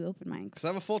do open mics? Because I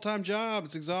have a full-time job.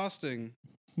 It's exhausting.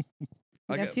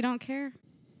 I guess you don't care.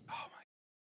 Oh my!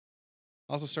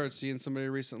 I also started seeing somebody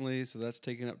recently, so that's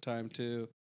taking up time too.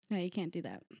 No, you can't do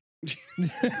that.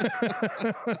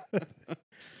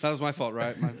 That was my fault,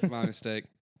 right? My mistake.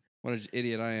 What an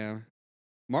idiot I am.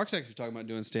 Mark's actually talking about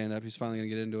doing stand-up. He's finally going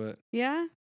to get into it. Yeah.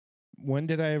 When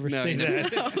did I ever No, say you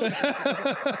that?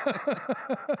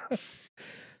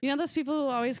 You know those people who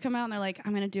always come out and they're like,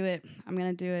 I'm gonna do it. I'm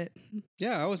gonna do it.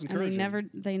 Yeah, I was And encouraging.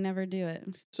 they never do it.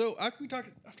 So I've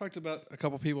talked about a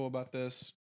couple people about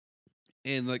this,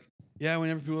 and like, yeah,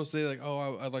 whenever people say like,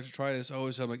 "Oh, I'd like to try this,"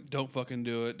 always I'm like, "Don't fucking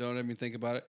do it. Don't even think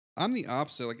about it." I'm the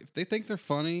opposite. Like, if they think they're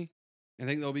funny and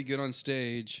think they'll be good on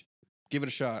stage, give it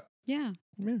a shot. Yeah.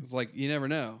 Yeah. It's like you never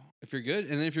know if you're good,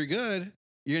 and then if you're good,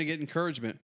 you're gonna get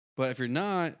encouragement. But if you're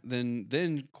not,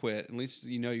 then quit. At least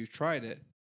you know you tried it.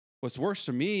 What's worse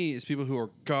to me is people who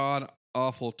are god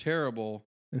awful terrible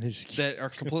And they just keep that are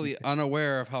doing completely it.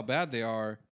 unaware of how bad they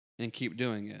are and keep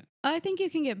doing it. I think you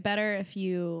can get better if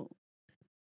you're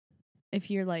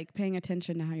like paying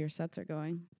attention to how your sets are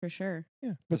going, for sure.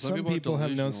 Yeah, but some some people are people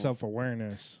have no delusional.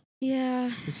 self-awareness.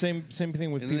 Yeah. The same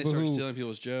thing with And then they people start who stealing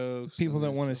people's jokes. people and that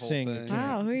there's wanna the whole sing thing. can't.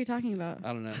 Wow, who are you talking about?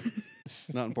 I don't know.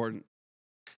 Not important.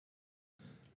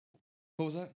 What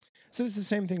was that? So it's the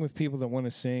same thing with people that want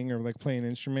to sing or like play an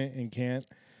instrument and can't.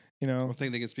 You know, Or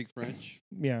think they can speak French.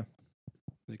 yeah.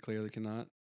 They clearly cannot.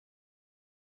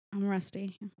 I'm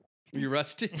rusty. You're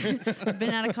rusty. I've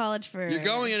been out of college for You're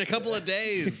going in a couple of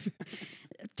days.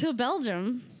 to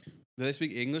Belgium. Do they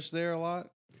speak English there a lot?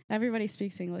 Everybody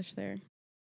speaks English there.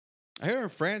 I hear in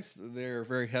France they're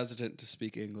very hesitant to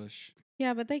speak English.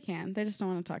 Yeah, but they can. They just don't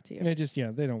want to talk to you. They just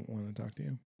they don't want to talk to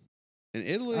you. In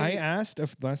Italy, I asked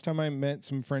if last time I met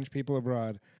some French people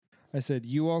abroad, I said,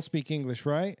 "You all speak English,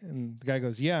 right?" And the guy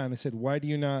goes, "Yeah." And I said, "Why do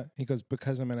you not?" He goes,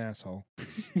 "Because I'm an asshole."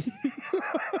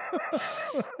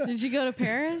 Did you go to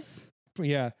Paris?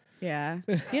 Yeah. Yeah.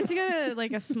 You have to go to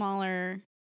like a smaller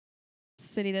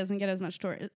city that doesn't get as much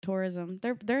tourism.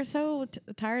 They're so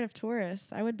tired of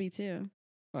tourists. I would be too.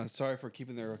 sorry for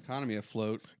keeping their economy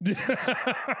afloat.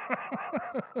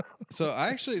 So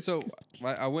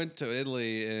I went to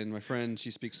Italy, and my friend,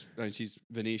 she's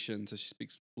Venetian, so she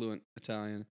speaks fluent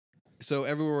Italian. So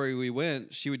everywhere we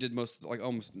went, she did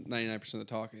almost 99% of the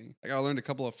talking. Like I learned a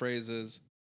couple of phrases,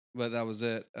 but that was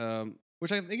it.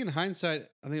 Which I think in hindsight,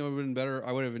 I think it would have been better.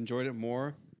 I would have enjoyed it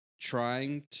more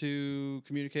trying to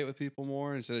communicate with people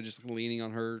more instead of just leaning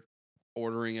on her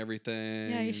ordering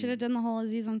everything. Yeah, you should have done the whole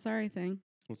Aziz Ansari thing.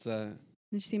 What's that? Did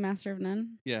you see Master of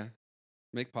None? Yeah.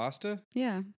 Make pasta?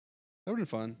 Yeah. That would have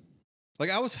been fun.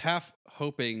 Like I was half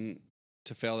hoping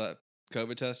to fail that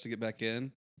COVID test to get back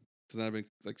in. So then I've been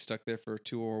like stuck there for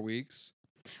 2 more weeks.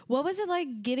 What was it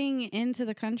like getting into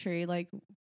the country? Like,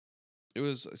 It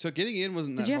was getting in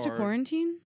wasn't that did you have hard. to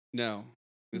quarantine? No.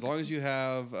 As Okay. long as you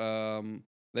have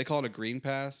they call it a green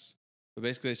pass, but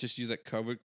basically it's just use that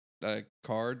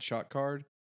COVID shot card.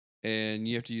 and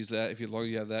you have to use that. If you long as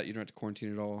you have that, you don't have to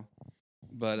quarantine at all.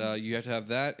 But you have to have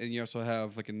that, and you also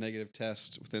have like a negative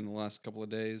test within the last couple of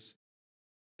days.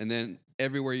 And then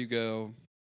everywhere you go,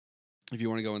 if you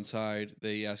want to go inside,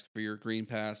 they ask for your green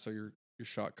pass or your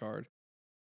shot card.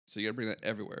 So you got to bring that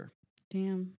everywhere.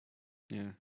 Damn.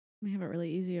 Yeah. We have it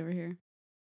really easy over here.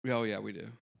 Oh yeah, we do.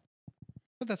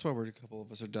 But that's why a couple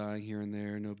of us are dying here and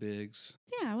there. No bigs.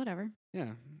 Yeah, whatever.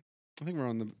 Yeah. I think we're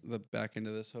on the back end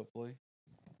of this, hopefully.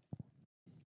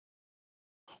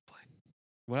 Hopefully.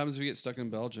 What happens if we get stuck in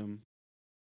Belgium?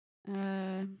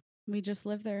 We just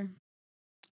live there.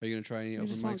 Are you going to try any We open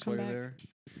just won't mics while come you're back.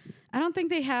 there? I don't think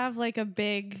they have like a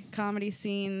big comedy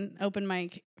scene open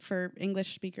mic for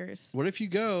English speakers. What if you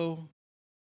go,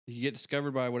 you get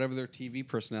discovered by whatever their TV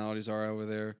personalities are over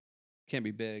there? Can't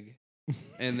be big.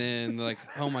 And then like,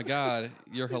 oh my God,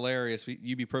 you're hilarious.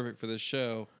 You'd be perfect for this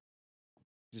show.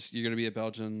 Just you're going to be a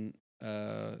Belgian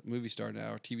movie star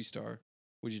now or TV star.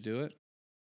 Would you do it?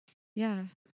 Yeah.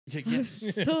 Yeah,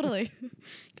 yes. Totally.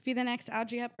 Could be the next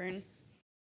Audrey Hepburn.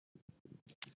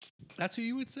 That's who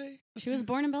you would say? That's She was who-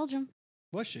 born in Belgium.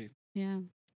 Was she? Yeah.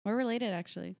 We're related,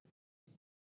 actually.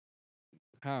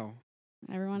 How?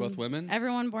 Everyone. Both women?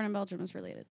 Everyone born in Belgium is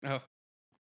related. Oh.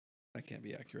 That can't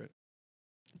be accurate.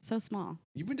 It's so small.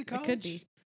 You've been to college? It could be.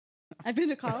 I've been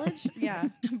to college. Yeah.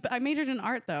 But I majored in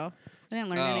art, though. I didn't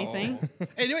learn anything.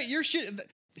 Anyway, your shit.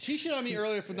 She shit on me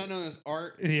earlier for not knowing this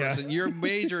art Yeah. person. Your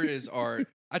major is art.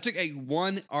 I took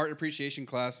one art appreciation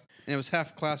class, and it was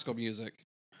half classical music.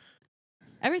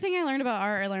 Everything I learned about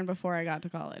art, I learned before I got to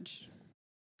college.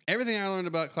 Everything I learned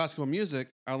about classical music,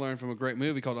 I learned from a great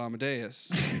movie called Amadeus.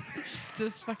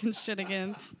 This fucking shit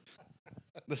again.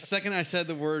 The second I said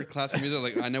the word classical music, I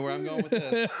was like, I know where I'm going with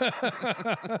this.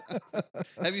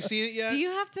 Have you seen it yet? Do you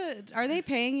have to? Are they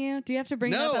paying you? Do you have to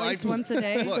bring it No, up at least once a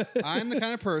day? Look, I'm the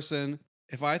kind of person,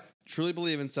 if I truly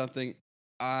believe in something,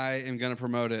 I am going to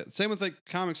promote it. Same with like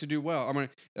comics who do well.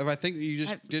 If I think that you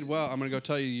just did well, I'm going to go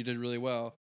tell you did really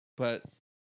well. But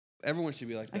everyone should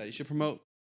be like that. You should promote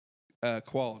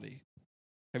quality.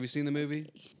 Have you seen the movie?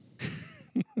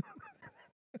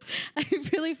 I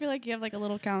really feel like you have like a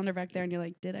little calendar back there, and you're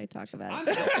like, "Did I talk about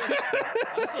it?"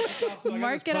 So I got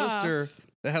Mark this it off. poster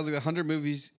that has like 100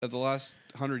 movies of the last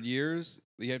 100 years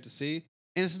that you have to see,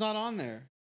 and it's not on there.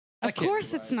 Of That can't be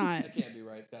course, it's right. not. That can't be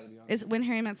right. It's got to be on. Is When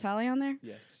Harry Met Sally on there?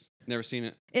 Yes. Never seen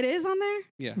it. It is on there.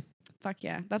 Yeah. Fuck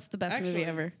yeah, that's the best movie Actually-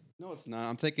 ever. No, it's not.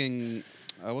 I'm thinking,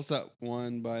 what's that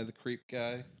one by the creep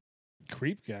guy?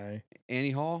 Creep guy.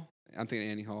 Annie Hall? I'm thinking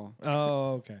Annie Hall.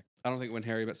 Oh, okay. I don't think When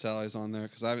Harry Met Sally is on there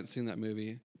because I haven't seen that movie.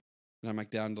 And I'm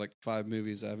like down to like 5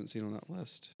 movies I haven't seen on that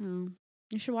list. Oh,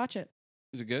 you should watch it.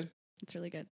 Is it good? It's really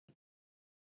good.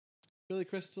 Billy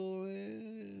Crystal?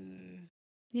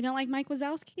 You don't like Mike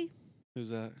Wazowski? Who's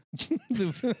that?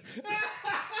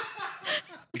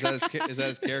 Is that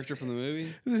his character from the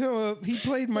movie? No, he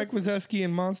played Mike Wazowski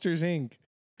in Monsters Inc.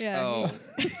 Yeah. Oh.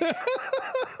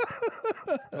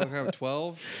 Okay,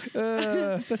 12?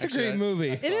 That's a Actually, great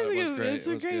movie. I saw It is a was good- great. it's a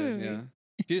It was great good, movie. Yeah.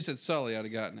 If you just said Sully, I'd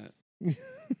have gotten it.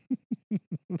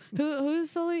 Who's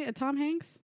Sully? Tom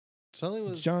Hanks? Sully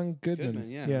was John Goodman. Goodman,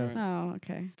 yeah, Yeah. right. Oh,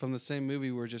 okay. From the same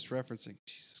movie we're just referencing.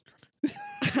 Jesus Christ.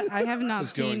 I have not This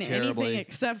is going seen terribly. anything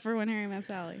except for When Harry Met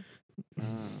Sally.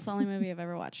 It's the only movie I've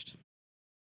ever watched.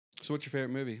 So what's your favorite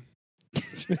movie?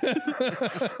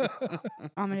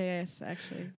 Amadeus,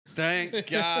 actually. Thank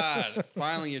God.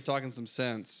 Finally, you're talking some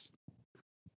sense.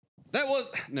 That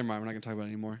was... Never mind. We're not going to talk about it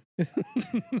anymore.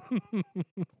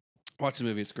 Watch the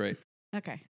movie. It's great.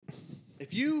 Okay.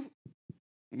 If you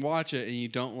watch it and you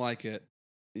don't like it,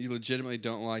 you legitimately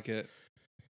don't like it,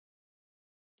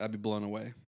 I'd be blown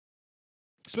away.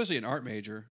 Especially an art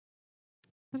major.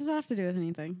 What does that have to do with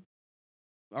anything?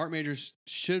 Art majors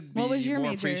should be What was your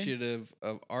more major? appreciative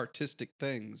of artistic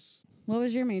things. What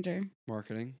was your major?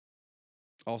 Marketing,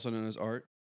 also known as art.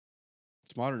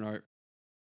 It's modern art.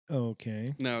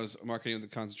 Okay. No, it's marketing with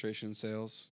a concentration in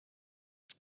sales.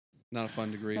 Not a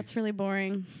fun degree. That's really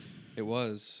boring. It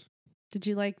was. Did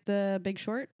you like The Big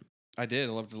Short? I did.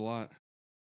 I loved it a lot.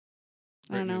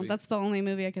 I don't Great know. movie. That's the only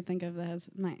movie I could think of that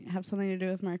might have something to do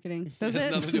with marketing. Does It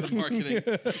has it? nothing to do with marketing.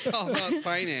 It's all about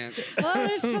finance. Well,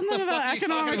 there's something What the about fuck are you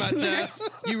talking economics. about, in there. Tess?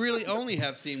 You really only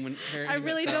have seen when Harry I Met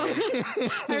really Sally.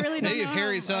 don't. I really don't. Maybe if know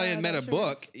Harry and Sally had met a that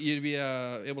book, shows. you'd be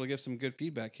able to give some good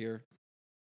feedback here.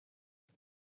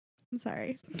 I'm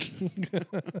sorry.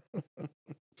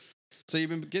 So you've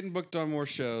been getting booked on more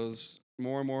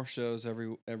and more shows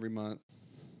every month.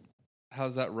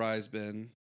 How's that rise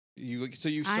been? You I'm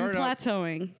started out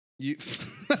plateauing. You.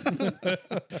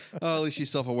 Oh, at least she's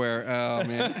self-aware. Oh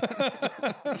man.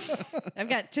 I've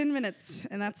got 10 minutes,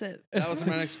 and that's it. That was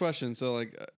my next question. So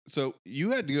so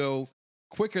you had to go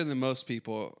quicker than most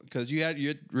people because you had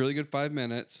really good 5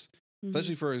 minutes,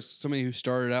 especially for somebody who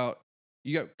started out.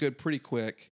 You got good pretty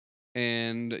quick,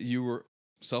 and you were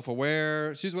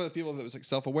self-aware. She was one of the people that was like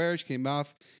self-aware. She came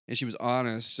off and she was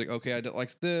honest. She's like, okay, I didn't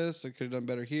like this. I could have done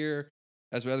better here.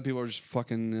 As other people are just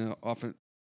fucking often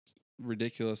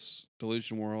ridiculous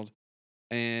delusion world.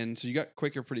 And so you got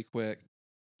quicker pretty quick.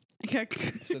 I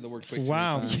said the word quick.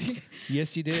 Wow. 2 times.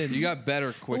 Yes, you did. You got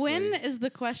better quickly. When is the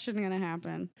question going to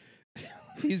happen?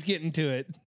 He's getting to it.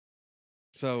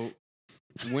 So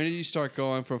when did you start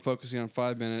going from focusing on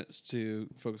 5 minutes to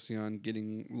focusing on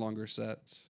getting longer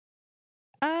sets?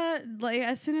 Like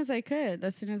as soon as I could,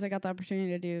 as soon as I got the opportunity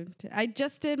to do. I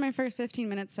just did my first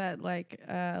 15-minute set like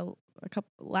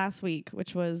last week,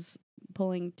 which was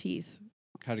pulling teeth.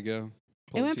 How'd it go?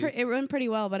 It went pretty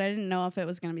well, but I didn't know if it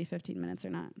was going to be 15 minutes or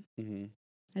not. Mm-hmm.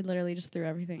 I literally just threw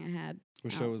everything I had.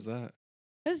 What show was that?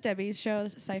 It was Debbie's show,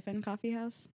 Siphon Coffee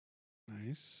House.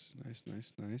 Nice.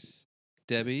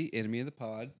 Debbie, enemy of the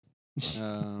pod.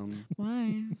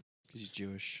 Why? Because she's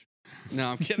Jewish. No,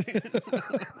 I'm kidding.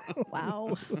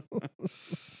 Wow.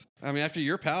 I mean, after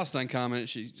your Palestine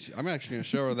comment, I'm actually going to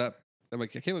show her that. I'm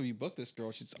like, I can't believe you booked this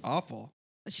girl. She's awful.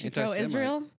 Is she Anti-Semite.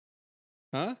 pro-Israel?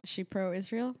 Huh? Is she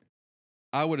pro-Israel?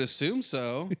 I would assume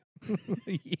so.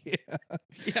 Yeah.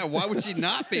 Yeah, why would she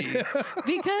not be?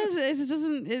 Because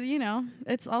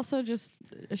it's also just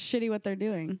shitty what they're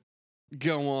doing.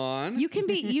 Go on. You can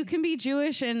be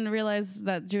Jewish and realize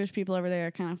that Jewish people over there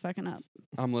are kind of fucking up.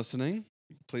 I'm listening.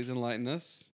 Please enlighten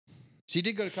us. She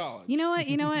did go to college. You know what?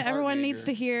 Art Everyone needs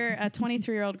major. to hear a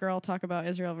 23-year-old girl talk about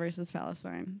Israel versus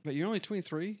Palestine. But you're only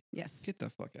 23? Yes. Get the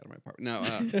fuck out of my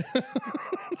apartment. No,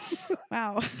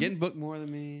 Wow. getting booked more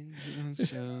than me. Getting on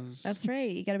shows. That's right.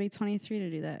 You got to be 23 to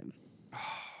do that.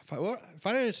 If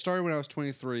I had started when I was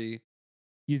 23,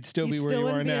 You'd still be you where still you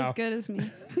are wouldn't be now. as good as me.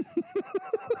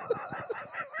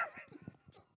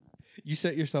 You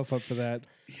set yourself up for that.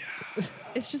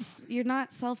 It's just you're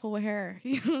not self-aware.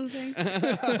 You know what I'm saying?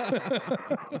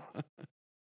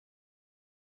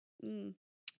 you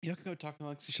can go talk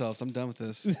amongst yourselves. I'm done with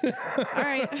this. All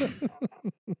right.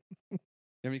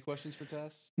 You have any questions for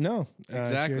Tess? No.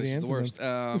 Exactly. she She's already the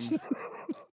answered worst.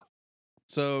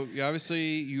 So obviously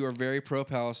you are very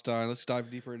pro-Palestine. Let's dive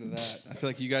deeper into that. I feel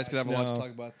like you guys could have a lot to No.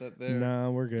 talk about that there. them.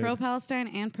 No, we're good. Pro-Palestine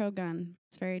and pro-gun.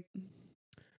 It's very,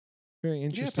 Very Yeah,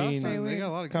 interesting Palestine, they got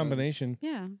a lot of guns. combination.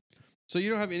 yeah. So you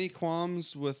don't have any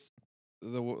qualms with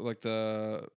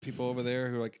the people over there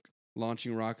who are like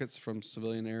launching rockets from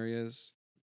civilian areas?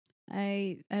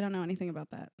 I don't know anything about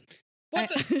that. What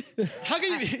the? How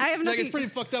can you? I have like, nothing. it's pretty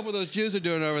fucked up what those Jews are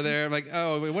doing over there. I'm like,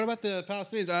 oh, wait, what about the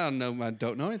Palestinians? I don't know. I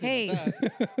don't know anything about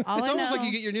that. All It's I almost know, like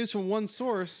you get your news from one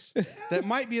source that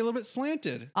might be a little bit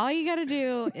slanted. all you got to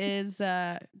do is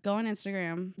go on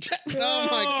Instagram Oh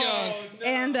my god!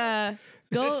 and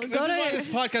go This is to why this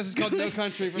podcast is called No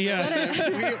Country for Yeah.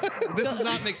 This does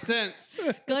not make sense.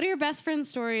 go to your best friend's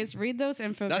stories. Read those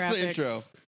infographics. That's the intro.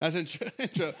 That's intro.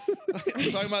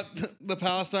 We're talking about the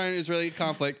Palestine-Israeli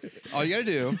conflict. All you got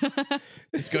to do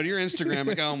is go to your Instagram.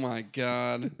 Like, oh my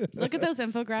god, Look at those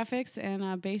infographics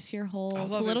and base your whole I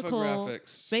love political.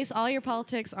 infographics. Base all your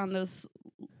politics on those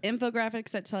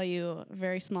infographics that tell you a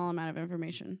very small amount of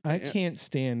information. I can't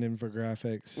stand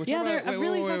infographics. We're Yeah, talking they're about-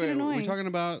 really fucking annoying. We're talking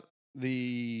about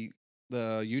the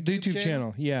YouTube, YouTube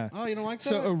channel, yeah. Oh, you don't like that?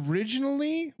 So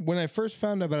originally, when I first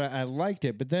found out about it, I liked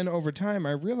it. But then over time,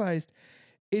 I realized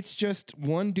it's just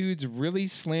one dude's really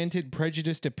slanted,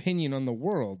 prejudiced opinion on the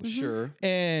world. Sure.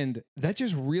 And that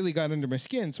just really got under my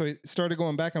skin. So I started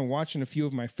going back and watching a few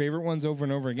of my favorite ones over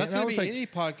and over again. That's And I going to was be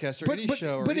like, any podcast or any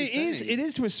show or but anything. it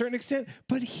is to a certain extent,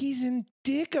 but he's in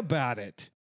dick about it.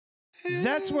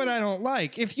 That's what I don't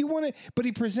like. If you want to, but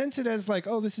he presents it as like,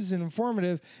 oh, this is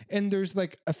informative. And there's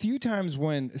like a few times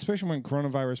when, especially when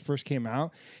coronavirus first came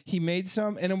out, he made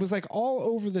some and it was like all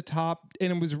over the top.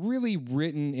 And it was really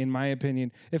written, in my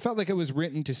opinion, it felt like it was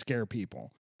written to scare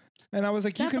people. And I was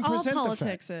like, That's you can all present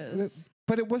politics the fact. is.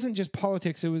 But it wasn't just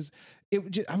politics. I was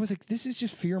like, this is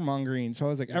just fear mongering. So I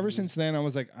was like, ever since then, I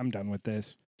was like, I'm done with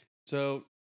this. So,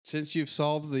 since you've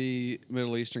solved the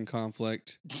Middle Eastern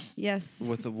conflict Yes.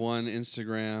 with the one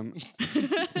Instagram,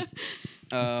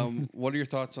 what are your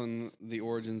thoughts on the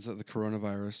origins of the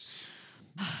coronavirus?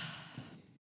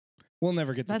 We'll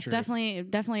never get the That's truth.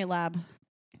 definitely a lab.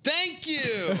 Thank you.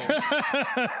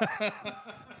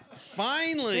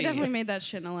 Finally. They definitely made that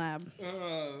shit in a lab.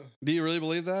 Do you really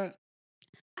believe that?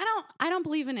 I don't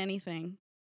believe in anything.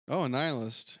 Oh, a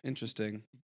nihilist. Interesting.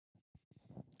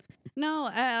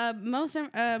 No,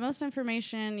 most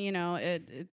information,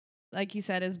 it like you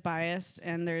said is biased,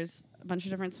 and there's a bunch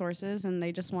of different sources, and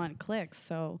they just want clicks.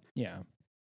 So Yeah.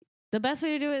 the best way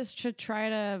to do it is to try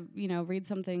to read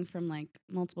something from like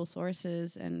multiple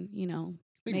sources, and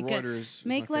I think make Reuters is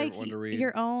make my like favorite one to read.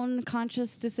 your own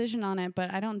conscious decision on it.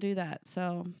 But I don't do that,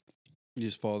 so You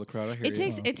just follow the crowd. I hear it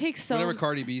you. takes so Whatever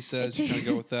Cardi B says, you kind of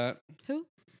go with that. Who?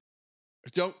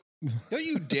 Don't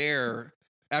you dare,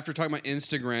 after talking about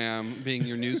Instagram being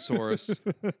your news source,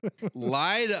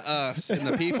 lie to us and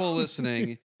the people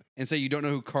listening and say you don't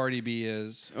know who Cardi B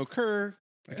is. Oh, Kerr.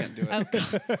 I can't do it. Oh,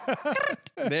 God.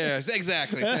 There's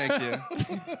exactly. Thank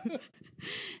you.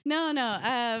 No.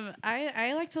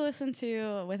 I like to listen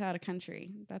to Without a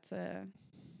Country. That's a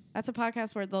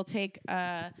podcast where they'll take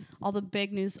all the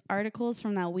big news articles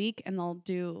from that week, and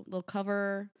they'll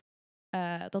cover.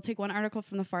 They'll take one article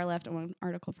from the far left and one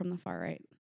article from the far right,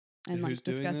 and Who's like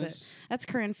discuss doing it. this? That's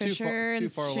Corinne Fisher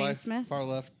and Shane Smith. Far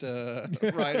left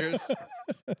writers.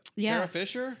 Yeah, Tara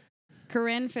Fisher.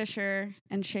 Corinne Fisher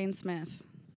and Shane Smith.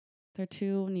 They're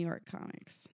two New York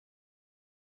comics.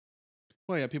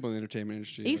 Well, yeah, people in the entertainment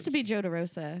industry. It used to be Joe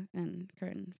DeRosa and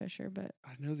Corinne Fisher, but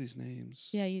I know these names.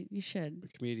 yeah, you should. They're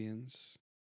comedians.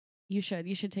 You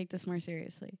should take this more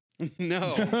seriously. No.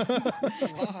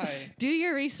 Why? Do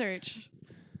your research.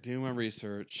 Do my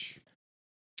research.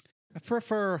 I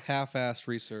prefer half-assed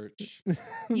research.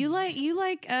 You like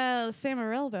Sam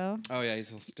Morril though. Oh yeah, he's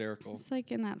hysterical. It's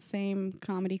like in that same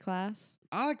comedy class.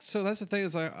 So that's the thing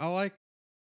is I like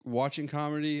watching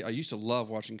comedy. I used to love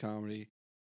watching comedy.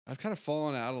 I've kind of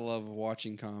fallen out of love of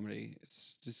watching comedy.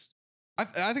 It's just I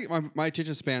think my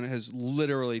attention span has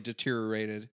literally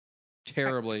deteriorated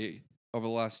terribly over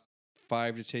the last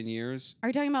 5 to 10 years. Are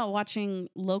you talking about watching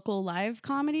local live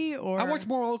comedy or? I watch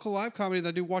more local live comedy than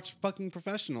I do watch fucking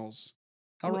professionals.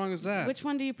 How wrong is that? Which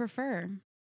one do you prefer?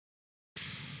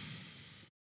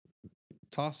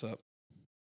 Toss up.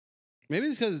 Maybe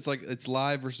it's because it's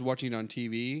live versus watching it on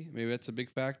TV. Maybe that's a big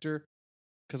factor.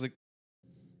 Because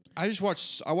I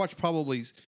watched probably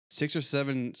 6 or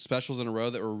 7 specials in a row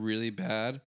that were really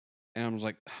bad, and I was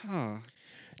like, huh.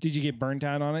 Did you get burnt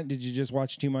out on it? Did you just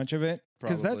watch too much of it?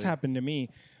 Because that's Probably. happened to me.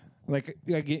 Like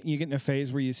you get in a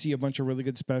phase where you see a bunch of really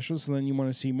good specials, so then you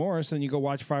want to see more. So then you go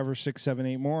watch 5 or 6, 7,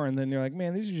 8 more, and then you're like,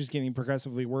 man, these are just getting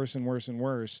progressively worse and worse and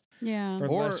worse. Yeah. Or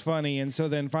less funny. And so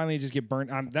then finally you just get burnt.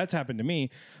 That's happened to me.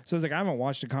 So it's like I haven't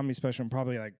watched a comedy special in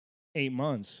probably like 8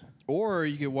 months. Or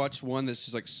you could watch one that's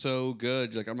just like so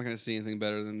good, you're like, I'm not going to see anything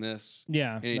better than this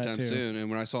Yeah. anytime that too. soon. And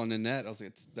when I saw Nanette, I was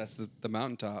like, that's the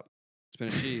mountaintop. It's been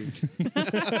achieved.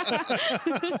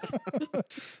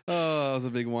 Oh, that was a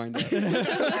big wind up. Did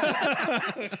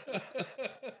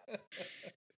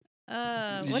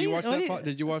Did you watch that?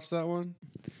 Did you watch that one?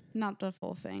 Not the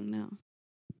full thing, no.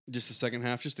 Just the second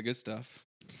half, just the good stuff.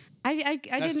 I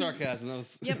That's didn't. sarcasm. That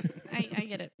was. Yep, I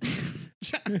get it.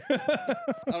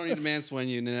 I don't need to mansplain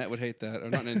you. Nanette would hate that. Or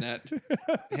not Nanette.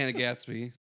 Hannah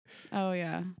Gatsby. Oh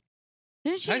yeah.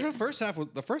 Didn't she? The first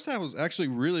half was actually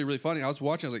really, really funny. I was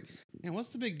watching. I was like, man, what's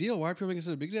the big deal? Why are people making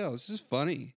such a big deal? This is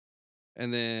funny.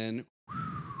 And then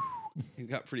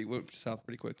it went south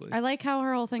pretty quickly. I like how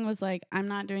her whole thing was like, I'm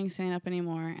not doing stand up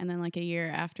anymore. And then like a year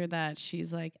after that,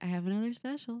 she's like, I have another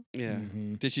special. Yeah.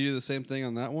 Mhm. Did she do the same thing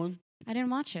on that one? I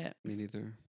didn't watch it. Me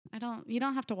neither. You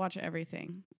don't have to watch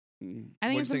everything. Mm. I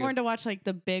think What'd it's you important to watch like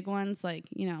the big ones, like,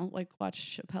 like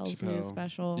watch Chappelle's new Chappelle.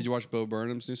 special. Did you watch Bo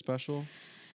Burnham's new special?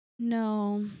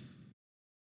 No.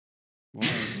 Why?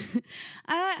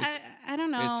 I don't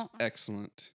know. It's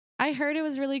excellent. I heard it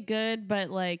was really good,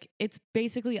 but like it's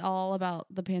basically all about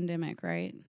the pandemic,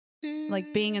 right?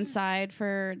 Like being inside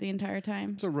for the entire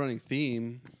time. It's a running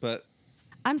theme, but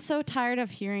I'm so tired of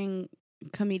hearing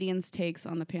comedians' takes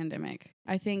on the pandemic.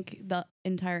 I think the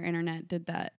entire internet did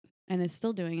that and is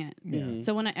still doing it. Yeah. Mhm.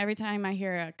 So every time I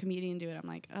hear a comedian do it, I'm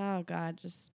like, oh God,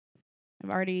 I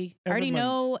already Everyone's-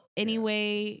 know any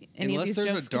way any of unless these there's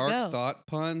jokes a dark could go. thought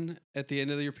pun at the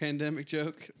end of your pandemic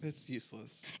joke, it's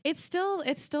useless. It's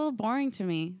still boring to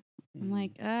me. I'm Mhm.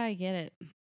 like, I get it.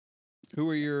 Who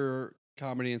were your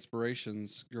comedy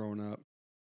inspirations growing up?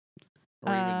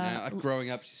 Or even now?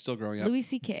 Growing up, she's still growing up. Louis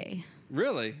C.K.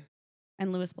 Really?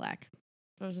 and Louis Black.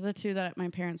 Those are the two that my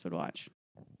parents would watch.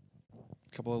 A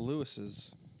couple of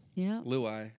Lewises. Yeah.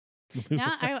 Louis.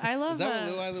 Now I love. Is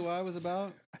that what Louis was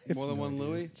about? have More than no one idea.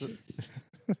 Louis? Jeez.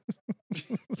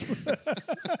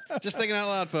 Just thinking out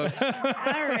loud, folks.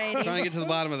 Alrighty. Trying to get to the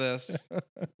bottom of this.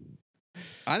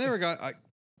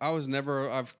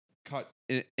 I've caught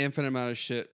an infinite amount of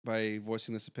shit by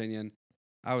voicing this opinion.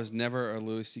 I was never a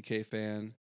Louis C.K.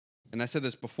 fan. And I said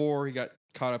this before he got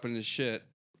caught up in his shit.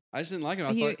 I just didn't like him.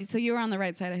 I thought, So you were on the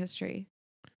right side of history.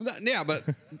 yeah, but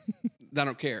I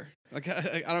don't care. Like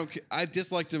I don't. I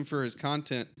disliked him for his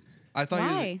content. I thought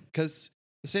Why? Because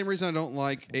the same reason I don't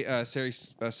like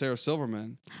Sarah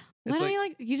Silverman. Why don't you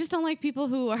like? You just don't like people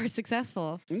who are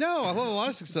successful. No, I love a lot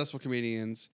of successful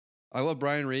comedians. I love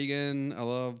Brian Regan. I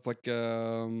love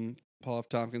Paul F.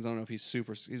 Tompkins. I don't know if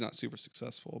he's not super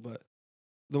successful, but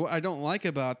what I don't like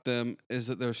about them is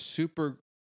that they're super,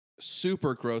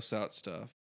 super gross out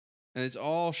stuff, and it's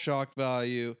all shock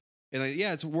value. And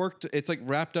it's worked. It's like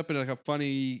wrapped up in like a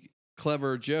funny,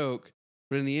 clever joke,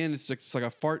 but in the end, it's like a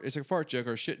fart. It's like a fart joke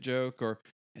or a shit joke.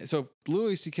 So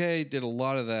Louis C.K. did a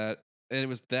lot of that, and it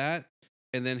was that,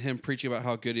 and then him preaching about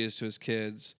how good he is to his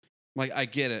kids. Like, I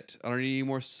get it. I don't need any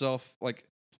more like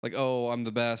oh, I'm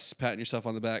the best, patting yourself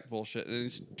on the back bullshit. And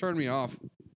it's turned me off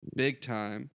big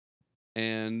time.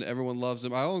 And everyone loves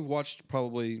him. I only watched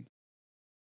probably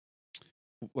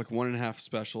like 1.5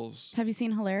 specials. Have you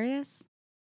seen Hilarious?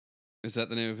 Is that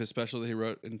the name of his special that he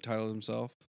wrote and titled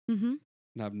himself? Mm-hmm.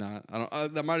 No, I've not. I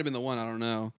don't. That might have been the one. I don't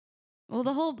know. Well,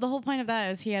 the whole point of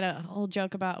that is he had a whole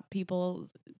joke about people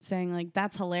saying like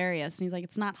that's hilarious, and he's like,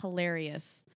 it's not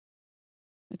hilarious.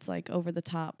 It's like over the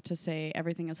top to say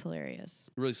everything is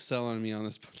hilarious. You're really selling me on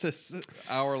this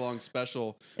hour-long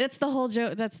special. It's the whole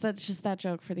joke. That's just that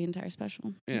joke for the entire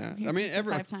special. Yeah, He I mean, repeats it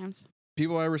 5 times.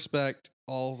 People I respect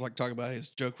all like talk about his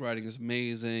joke writing is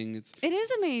amazing. It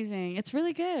is amazing. It's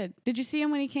really good. Did you see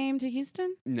him when he came to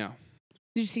Houston? No.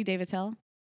 Did you see David Tell?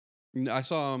 No, I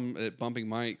saw him at Bumping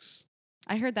Mics.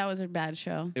 I heard that was a bad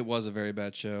show. It was a very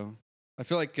bad show. I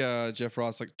feel like Jeff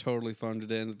Ross like totally phoned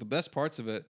it in. The best parts of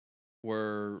it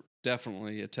were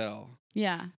definitely Attell.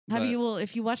 Yeah.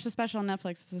 If you watch the special on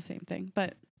Netflix, it's the same thing.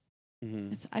 But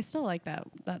I still like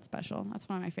that special. That's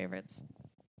one of my favorites.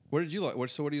 What did you like? What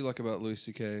do you like about Louis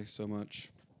C.K. so much?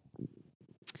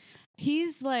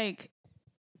 He's like,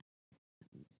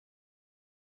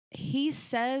 he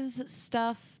says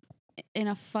stuff in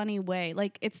a funny way.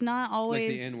 Like, it's not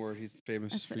always like the N-word. He's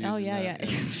famous for using oh yeah, that.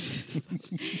 yeah.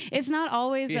 It's not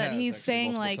always that he's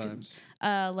saying like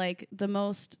the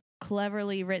most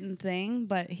cleverly written thing,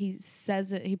 but he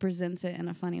says it. He presents it in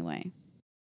a funny way.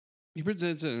 He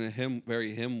presents it in a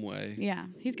very him way. Yeah,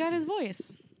 he's got his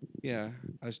voice. Yeah,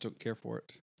 I just don't care for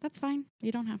it. That's fine.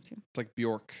 You don't have to. It's like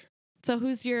Bjork. So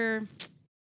who's your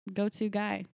go-to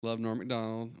guy? Love Norm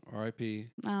Macdonald, R.I.P.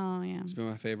 Oh, yeah. He's been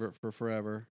my favorite for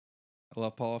forever. I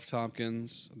love Paul F.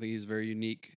 Tompkins. I think he's very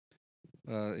unique.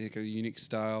 A unique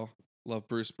style. Love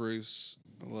Bruce.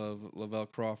 I love Lavelle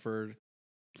Crawford.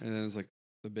 And then there's like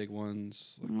the big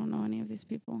ones. I don't know any of these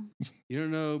people. You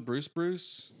don't know Bruce?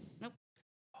 Nope.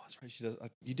 Oh, that's right. She does.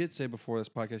 You did say before this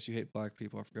podcast you hate black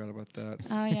people. I forgot about that.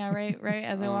 Oh, yeah, right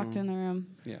as I walked in the room.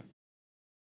 Yeah.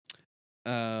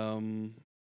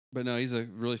 But no, he's a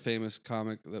really famous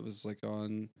comic that was like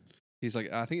on. He's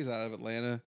like, I think he's out of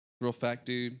Atlanta. Real fat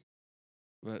dude,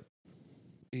 but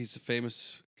he's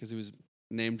famous because he was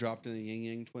name dropped in a Ying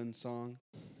Yang Twins song.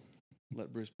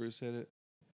 Let Bruce hit it.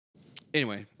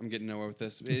 Anyway, I'm getting nowhere with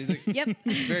this. He's a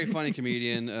very funny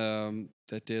comedian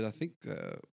that did, I think,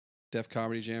 Def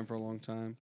Comedy Jam for a long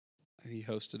time. He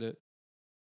hosted it.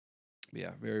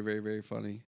 Yeah, very, very, very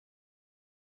funny.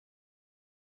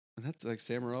 And that's like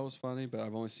Sam Morril was funny, but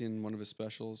I've only seen one of his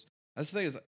specials. That's the thing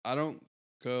is, I don't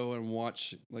go and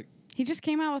watch like. He just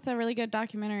came out with a really good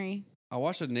documentary. I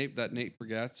watched that Nate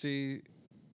Bargatze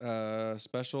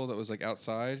special that was like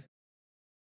outside.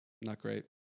 Not great.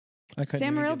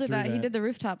 Sam Morril did that. He did the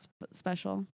rooftop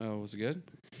special. Oh, was it good?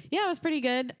 Yeah, it was pretty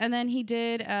good. And then he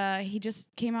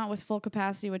just came out with Full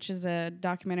Capacity, which is a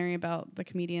documentary about the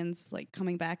comedians like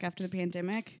coming back after the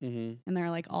pandemic, and they're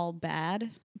like all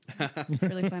bad. It's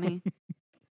really funny.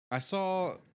 I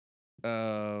saw,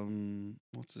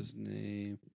 what's his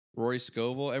name? Rory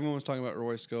Scovel. Everyone was talking about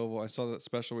Rory Scovel. I saw that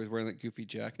special where he's wearing that goofy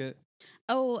jacket.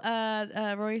 Oh,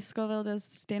 Rory Scovel does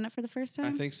stand up for the first time?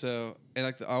 I think so. And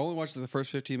like I only watched the first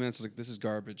 15 minutes. I was like, this is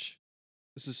garbage.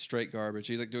 This is straight garbage.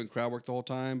 He's like doing crowd work the whole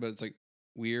time, but it's like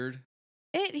weird.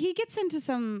 He gets into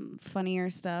some funnier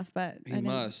stuff, but he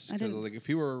must. Because like if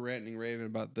he were ranting raving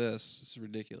about this is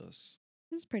ridiculous.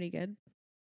 It was pretty good.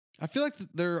 I feel like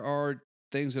there are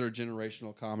things that are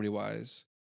generational comedy wise.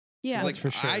 Yeah, like that's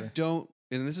for sure. I don't,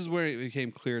 and this is where it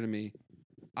became clear to me.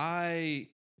 I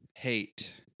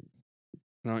hate,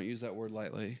 and I don't use that word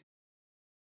lightly,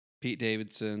 Pete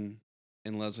Davidson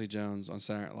and Leslie Jones on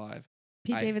Saturday Night Live.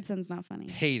 Pete Davidson's not funny.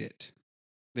 Hate it.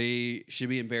 They should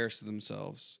be embarrassed of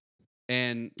themselves.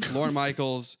 And Lorne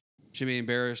Michaels should be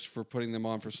embarrassed for putting them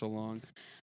on for so long.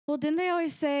 Well, didn't they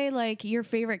always say, like, your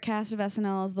favorite cast of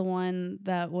SNL is the one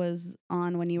that was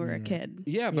on when you were a kid?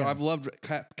 Yeah, but I've loved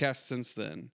cast since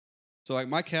then. So like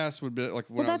my cast would be like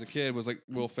when Well, I was a kid was like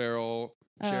Will Ferrell,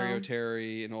 Sherry Oh.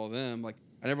 O'Terry, and all of them. Like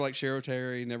I never liked Sherry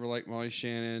O'Terry, never liked Molly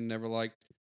Shannon, never liked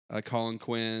Colin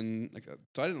Quinn.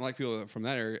 So I didn't like people from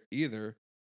that area either.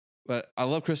 But I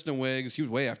love Kristen Wiig. She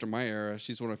was way after my era.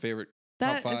 She's one of my favorite.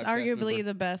 That top is 5 cast arguably member.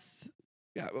 the best.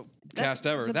 Yeah, well, That's cast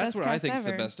ever. the That's best what I cast think is the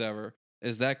ever. best ever.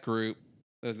 Is that group?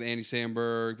 There's Andy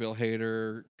Samberg, Bill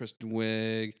Hader, Kristen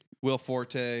Wiig, Will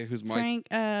Forte, who's my Frank,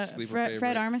 sleeper Fred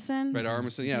favorite. Armisen. Fred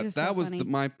Armisen. Yeah, He was so that was funny.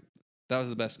 that was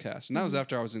the best cast, and that was Mhm.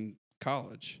 after I was in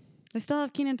college. They still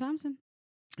have Kenan Thompson.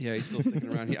 Yeah, he's still sticking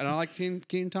around. And I like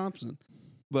Kenan Thompson,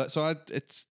 but so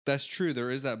that's true.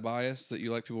 There is that bias that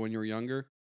you like people when you were younger,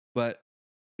 but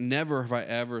never have I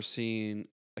ever seen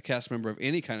a cast member of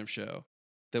any kind of show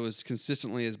that was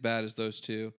consistently as bad as those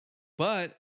two.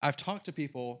 But I've talked to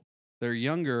people that are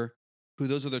younger who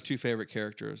those are their 2 favorite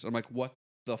characters. I'm like, what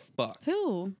the fuck?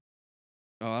 Who?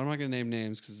 Oh, I'm not gonna name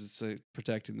names because it's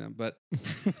protecting them, but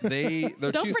they're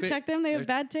Don't two protect them. They they're- have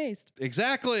bad taste.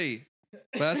 Exactly.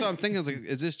 But that's what I'm thinking. Is like,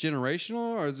 is this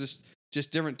generational or is this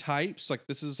just different types? Like,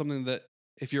 this is something that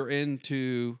if you're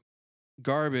into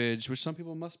garbage, which some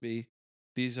people must be,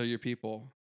 these are your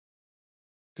people.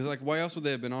 Because, like, why else would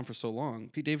they have been on for so long?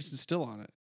 Pete Davidson's still on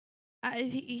it.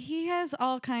 He has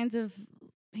all kinds of.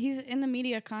 He's in the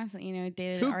media constantly. You know,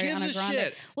 dated Who Ariana gives a Grande.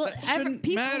 shit? Well, That shouldn't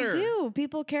people matter. do.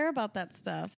 People care about that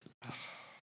stuff.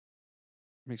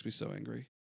 Makes me so angry.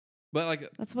 But, like,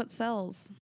 That's what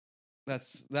sells.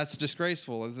 that's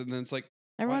disgraceful. And then it's like,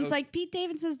 Everyone's like, Pete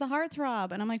Davidson's the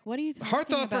heartthrob, and I'm like, what are you talking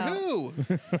heartthrob for about? who?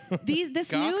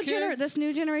 Goth kids? This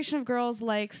new generation of girls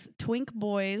likes twink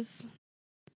boys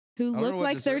who I don't look know what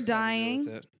like they're desserts have to do dying.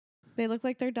 with it. They look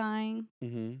like they're dying.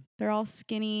 Mm-hmm. They're all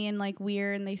skinny and like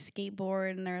weird, and they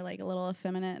skateboard, and they're like a little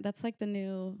effeminate. That's like the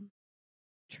new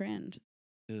trend.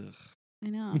 Ugh. I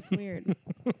know, it's weird.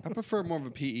 I prefer more of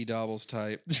a P.E. Dobbles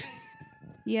type.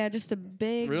 Yeah, just a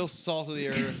big. Real salt of the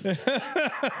earth.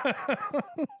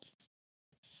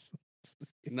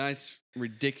 Nice,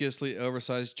 ridiculously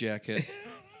oversized jacket.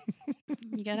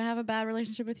 You gotta have a bad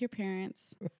relationship with your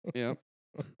parents. Yep.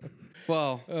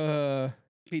 Well,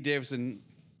 Pete Davidson,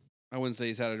 I wouldn't say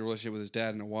he's had a relationship with his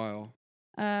dad in a while.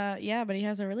 Yeah, but he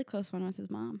has a really close one with his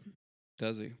mom.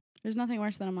 Does he? There's nothing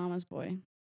worse than a mama's boy.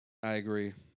 I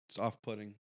agree. It's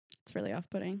off-putting. It's really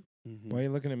off-putting. Mm-hmm. Why are you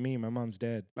looking at me? My mom's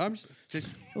dead. I'm just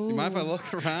Ooh. you mind if I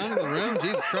look around in the room?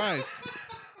 Jesus Christ.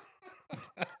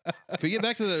 Can we get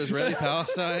back to the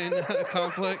Israeli-Palestine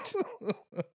conflict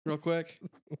real quick?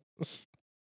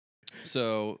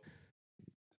 So,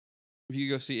 if you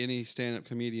go see any stand-up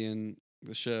comedian,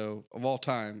 the show of all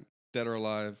time, dead or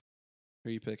alive, who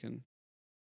are you picking?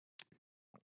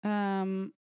 I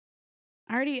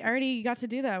already got to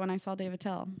do that when I saw Dave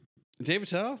Attell. David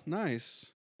Tell?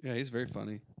 Nice. Yeah, he's very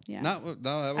funny. Yeah.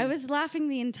 I I was laughing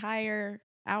the entire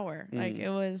hour. Like, Mm. it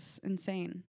was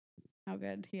insane how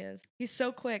good he is. He's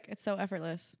so quick. It's so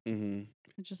effortless. Mm-hmm.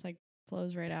 It just like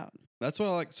flows right out. That's what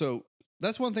I like. So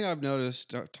that's one thing I've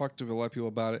noticed. I've talked to a lot of people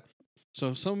about it. So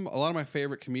a lot of my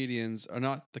favorite comedians are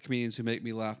not the comedians who make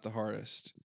me laugh the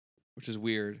hardest, which is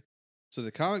weird. So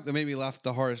the comic that made me laugh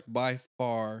the hardest by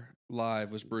far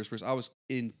live was Bruce Bruce. I was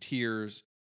in tears,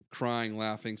 crying,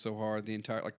 laughing so hard the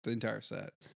entire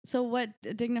set. So what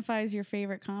dignifies your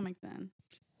favorite comic then?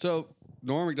 So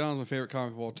Norm Macdonald's my favorite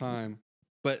comic of all time.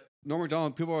 But Norm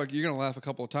Macdonald, people are like, you're gonna laugh a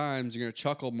couple of times, you're gonna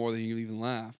chuckle more than you even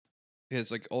laugh.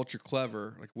 It's like ultra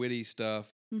clever, like witty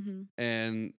stuff. Mm-hmm.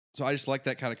 And so I just like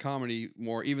that kind of comedy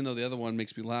more, even though the other one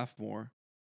makes me laugh more,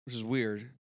 which is weird.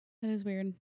 That is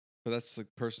weird. But that's like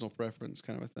personal preference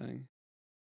kind of a thing.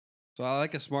 So I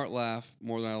like a smart laugh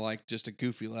more than I like just a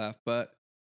goofy laugh. But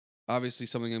obviously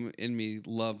something in me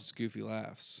loves goofy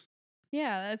laughs.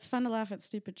 Yeah, it's fun to laugh at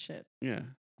stupid shit. Yeah.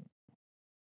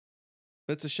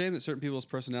 But it's a shame that certain people's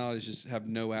personalities just have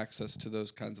no access to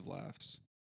those kinds of laughs.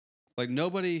 Like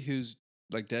nobody who's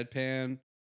like deadpan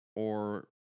or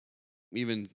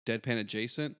even deadpan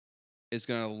adjacent is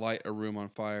going to light a room on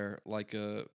fire like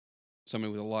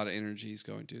somebody with a lot of energy is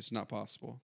going to. It's not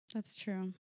possible. That's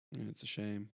true. And it's a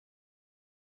shame.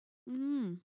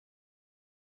 Mm.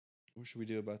 What should we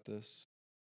do about this?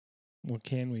 What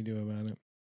can we do about it?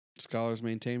 Scholars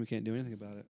maintain we can't do anything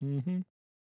about it. Mm-hmm.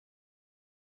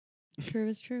 True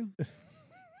is true.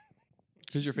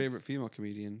 Who's your favorite female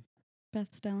comedian? Beth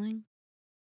Stelling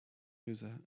Who's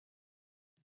that?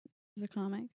 is a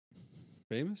comic.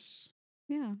 Famous?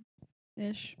 Yeah.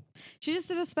 Ish. She just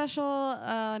did a special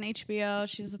on HBO.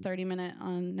 She's a 30-minute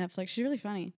on Netflix. She's really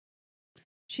funny.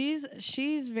 She's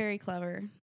very clever.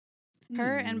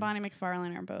 Her and Bonnie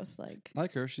McFarlane are both like I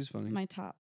like her. She's funny. my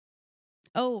top.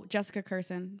 Oh, Jessica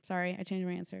Curson. Sorry, I changed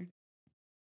my answer.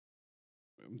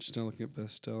 I'm just now looking at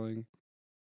best-selling.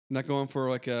 Not going for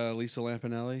like Lisa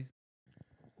Lampanelli.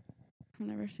 I've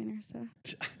never seen her stuff.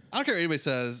 I don't care what anybody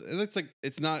says. It's like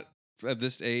it's not at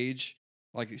this age.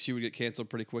 Like she would get canceled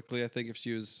pretty quickly. I think if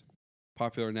she was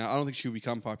popular now, I don't think she would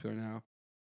become popular now.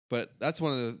 But that's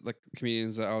one of the like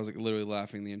comedians that I was like literally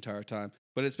laughing the entire time.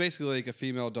 But it's basically like a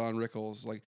female Dawn Rickles.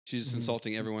 Like she's just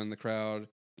insulting everyone in the crowd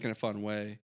in a fun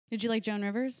way. Did you like Joan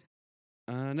Rivers?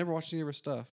 Never watched any of her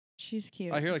stuff. She's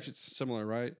cute. I hear like it's similar,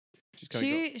 right? She's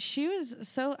kind of She was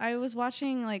so. I was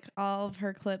watching like all of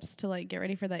her clips to like get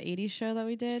ready for that '80s show that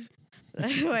we did.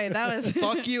 Wait, that was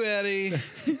fuck you, Eddie.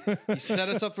 You set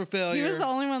us up for failure. He was the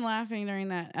only one laughing during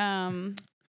that.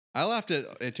 I laughed at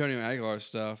Antonio Aguilar's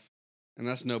stuff, and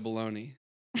that's no baloney.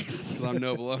 'Cause I'm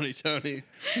no baloney, Tony.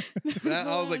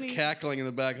 I was like cackling in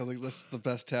the back. I was like, "That's the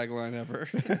best tagline ever."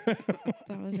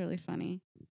 That was really funny.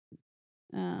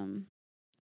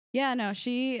 Yeah, no,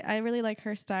 I really like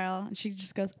her style. And she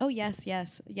just goes, "Oh yes,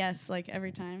 yes, yes," like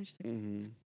every time. She's like,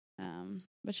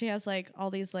 but she has like all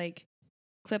these like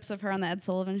clips of her on the Ed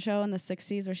Sullivan Show in the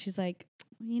 '60s where she's like,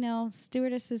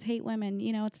 stewardesses hate women.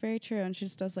 It's very true, and she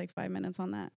just does like 5 minutes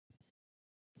on that.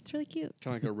 It's really cute.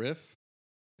 Kind of like a riff.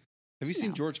 Have you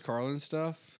seen George Carlin's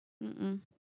stuff? Mm-mm.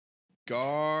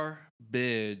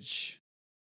 Garbage.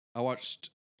 I watched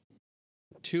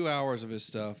 2 hours of his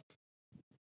stuff.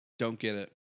 Don't get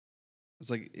it. It's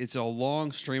like it's a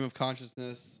long stream of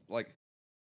consciousness, like,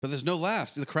 but there's no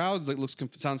laughs. The crowd like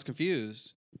sounds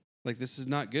confused. Like this is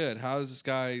not good. How is this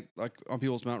guy like on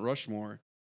people's Mount Rushmore?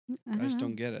 I just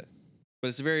don't get it. But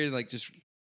it's very like just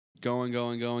going.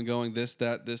 This,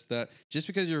 that. Just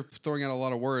because you're throwing out a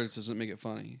lot of words doesn't make it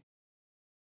funny.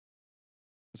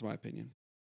 That's my opinion.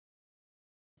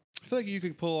 I feel like you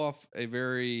could pull off a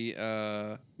very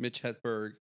Mitch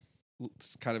Hedberg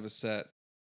kind of a set.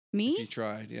 Me? If you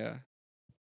tried, yeah.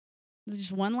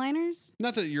 Just one-liners?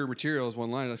 Not that your material is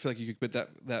one-liner. I feel like you could put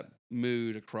that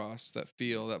mood across, that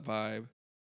feel, that vibe.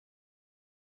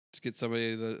 Just get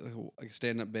somebody like a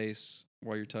stand-up bass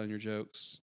while you're telling your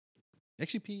jokes.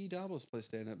 Actually, P.E. Dobbles plays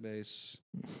stand-up bass.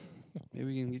 Maybe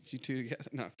we can get you two together.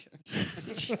 No, I'm kidding.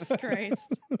 Jesus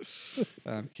Christ.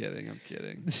 I'm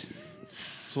kidding.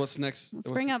 So what's next?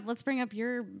 Let's bring up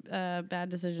your bad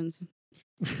decisions.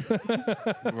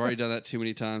 We've already done that too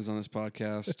many times on this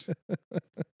podcast.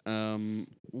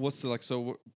 What's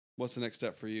the next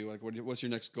step for you? Like, what's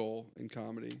your next goal in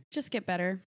comedy? Just get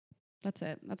better. That's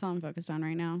it. That's all I'm focused on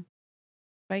right now.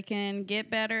 If I can get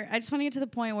better, I just want to get to the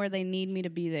point where they need me to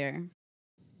be there.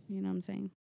 You know what I'm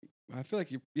saying? I feel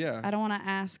like I don't want to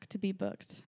ask to be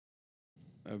booked.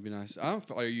 That would be nice.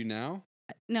 Are you now?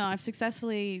 No, I've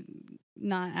successfully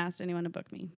not asked anyone to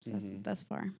book me thus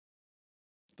far.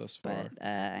 But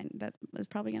that is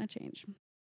probably going to change.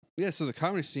 Yeah, so the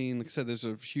comedy scene, like I said, there's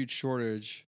a huge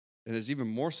shortage, and there's even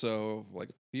more so like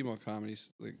female comedies,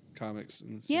 like comics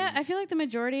in the scene. Yeah, I feel like the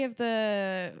majority of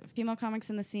the female comics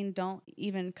in the scene don't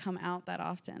even come out that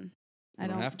often. They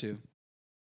don't have to.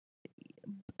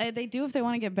 They do if they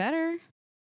want to get better.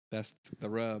 That's the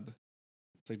rub.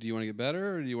 It's like, do you want to get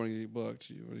better or do you want to get booked?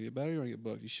 Do you want to get better or do you want to get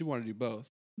booked? You should want to do both.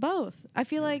 Both. I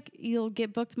feel like you'll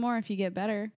get booked more if you get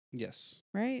better. Yes.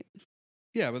 Right?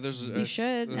 Yeah, but there's you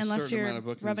should, unless you're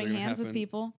rubbing hands with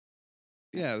people.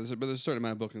 Yeah, there's a certain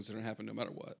amount of bookings that are going to happen no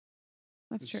matter what.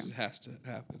 That's true. It has to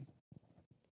happen.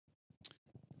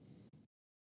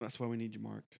 That's why we need you,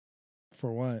 Mark.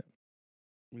 For what?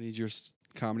 We need your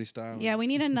comedy style. Yeah, we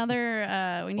need another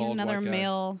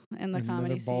male in the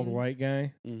comedy scene. Bald white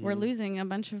guy. Mm-hmm. We're losing a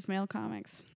bunch of male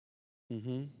comics.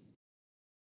 Mm-hmm.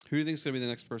 Who do you think is going to be the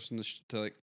next person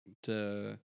to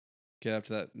get up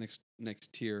to that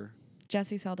next tier?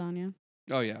 Jesse Saldana.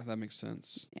 Oh yeah, that makes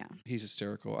sense. Yeah, he's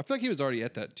hysterical. I feel like he was already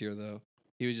at that tier though.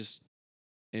 He was just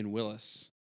in Willis.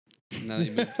 Now that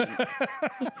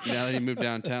he moved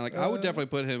downtown, like I would definitely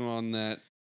put him on that.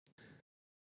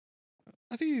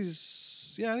 I think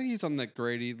he's on that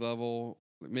Grady level.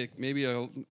 Maybe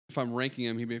if I'm ranking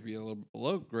him, he may be a little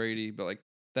below Grady, but like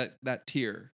that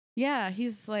tier. Yeah,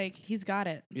 he's got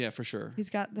it. Yeah, for sure. He's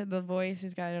got the voice.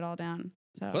 He's got it all down.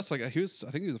 So plus, like I think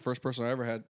he was the first person I ever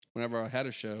had. Whenever I had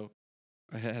a show,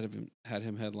 I had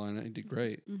him headline. And he did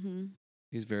great. Mm-hmm.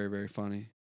 He's very, very funny.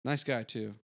 Nice guy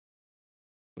too.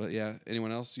 But yeah,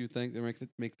 anyone else you think they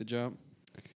make the jump?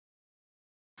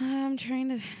 I'm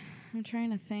trying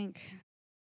to think.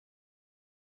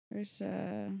 There's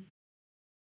the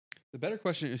better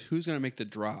question is who's going to make the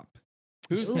drop?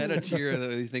 Who's at a tier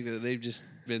that you think that they've just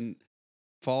been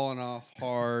falling off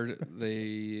hard?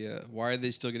 Why are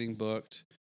they still getting booked?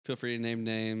 Feel free to name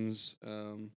names.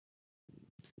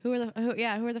 Who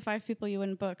are the 5 people you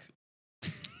wouldn't book?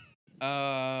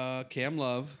 Cam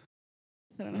Love.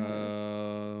 I don't know who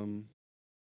it is.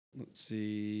 Let's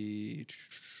see.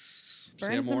 Burn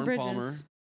Sam some Warren bridges. Palmer.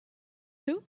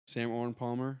 Who? Sam Warren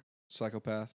Palmer,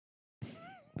 psychopath.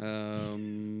 Do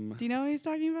you know what he's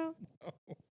talking about?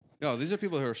 No, these are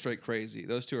people who are straight crazy.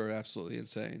 Those two are absolutely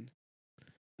insane.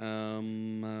 Those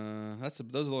are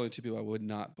the only two people I would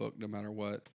not book no matter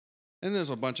what. And there's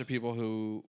a bunch of people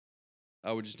who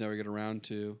I would just never get around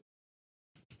to.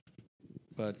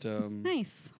 But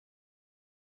Nice.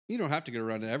 you don't have to get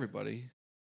around to everybody.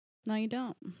 No, you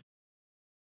don't.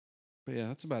 But yeah,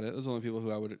 that's about it. Those are the only people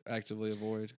who I would actively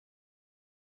avoid.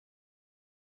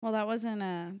 Well, that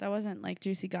wasn't like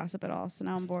juicy gossip at all. So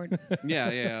now I'm bored.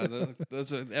 Yeah.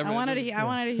 I wanted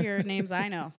to hear names I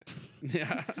know.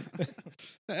 Yeah.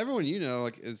 Everyone you know,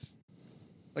 like, is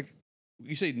like,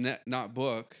 you say not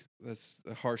book. That's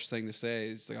a harsh thing to say.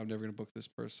 It's like, I'm never going to book this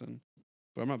person.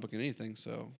 But I'm not booking anything,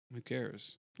 so who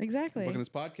cares? Exactly. I'm booking this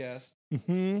podcast.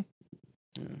 Mhm.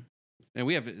 Yeah. And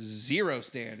we have zero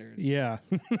standards. Yeah.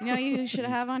 You know who you should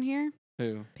have on here?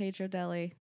 Who? Pedro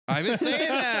Deli. I've been saying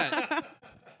that.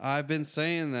 I've been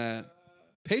saying that.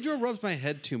 Pedro rubs my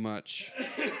head too much.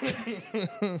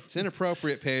 It's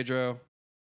inappropriate, Pedro.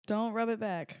 Don't rub it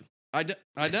back. I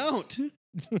don't.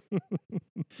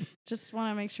 Just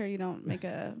want to make sure you don't make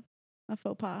a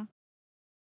faux pas.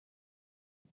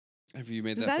 Have you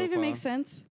made Does that that faux even pas? make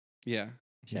sense? Yeah.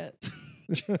 Shit.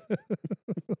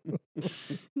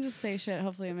 Just say shit.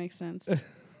 Hopefully it makes sense.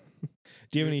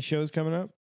 Do you have any shows coming up?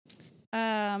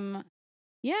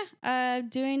 Yeah.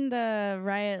 Doing the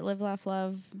Riot Live Laugh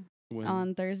Love When?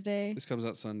 on Thursday. This comes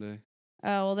out Sunday.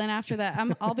 Well, then after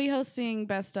that, I'll be hosting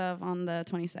Best of on the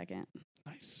 22nd.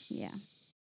 Nice. Yeah.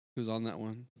 Who's on that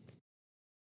one?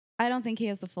 I don't think he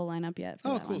has the full lineup yet. For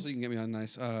Oh, that cool. one. So you can get me on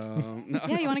nice. No.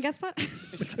 Yeah, you want to guest spot?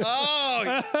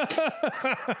 Oh,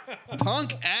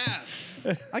 punk ass.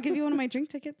 I'll give you one of my drink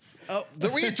tickets. Oh,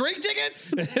 were your drink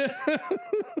tickets?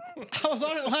 I was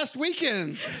on it last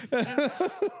weekend. You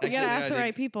gotta ask the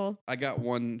right people. I got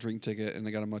one drink ticket and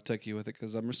I got a Moteki with it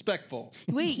because I'm respectful.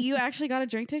 Wait, you actually got a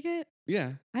drink ticket?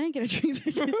 Yeah. I didn't get a drink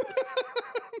ticket.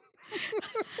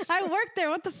 I worked there.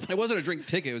 What the fuck? It wasn't a drink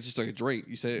ticket. It was just like a drink.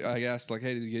 You said, I asked, like,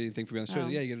 hey, did you get anything for me on the show? Oh.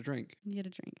 Yeah, you get a drink. You get a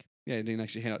drink. Yeah, he didn't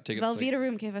actually hand out tickets Velveeta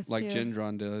Room gave us like two.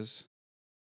 Gendron does.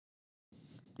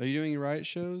 Are you doing any Riot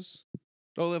shows?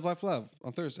 Oh, Live, Laugh, Love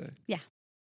on Thursday. Yeah.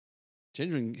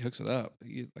 Gendron hooks it up.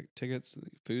 He gets, like, tickets,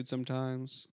 food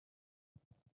sometimes.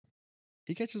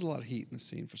 He catches a lot of heat in the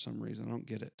scene for some reason. I don't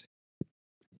get it.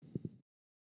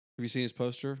 Have you seen his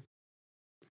poster?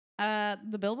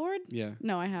 The billboard? Yeah.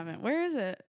 No, I haven't. Where is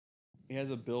it? He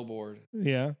has a billboard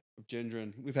Yeah. of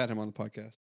Gendron. We've had him on the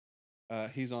podcast.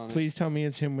 He's on it. Please tell me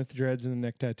it's him with dreads and the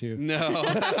neck tattoo. No.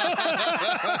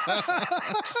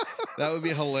 That would be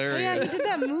Oh yeah, he hilarious. did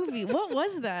that movie. What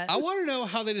was that? I want to know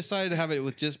how they decided to have it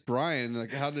with just Brian.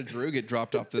 Like, how did Drew get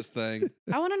dropped off this thing?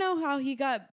 I want to know how he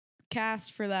got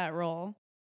cast for that role.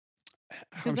 I'm,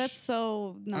 Because that's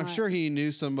so not. I'm sure he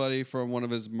knew somebody from one of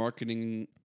his marketing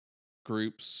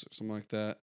groups or something like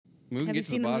that. I mean, we can Have get you to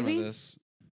seen the the bottom of movie? this.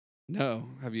 No.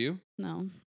 Have you? No,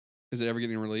 Is it ever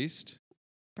getting released?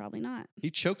 probably not.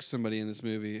 He chokes somebody in this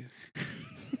movie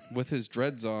with his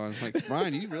dreads on. Like,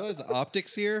 Brian, you realize the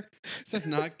optics here? It's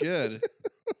not good.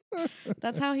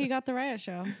 That's how he got the Riot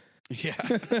Show. Yeah.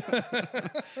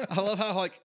 I love how,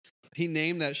 like, he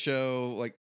named that show,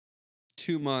 like,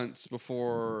 2 months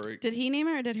before. Did he name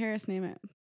it or did Harris name it?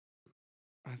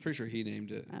 I'm pretty sure he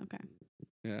named it. Okay.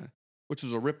 Yeah. Which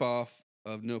was a ripoff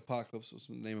of No Apocalypse, was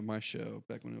the name of my show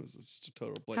back when it was just a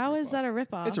total blatant How is ripoff. that a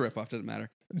ripoff? It's a ripoff, doesn't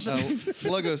matter.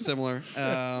 Logo's similar.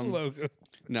 Logo.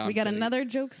 No, We I'm got kidding. another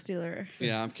joke stealer.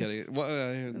 Yeah, I'm kidding. Well,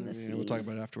 we'll talk scene.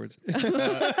 about it afterwards. Has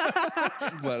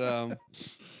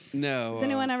No.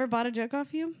 anyone ever bought a joke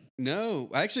off you? No,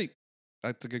 actually,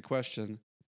 that's a good question.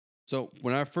 So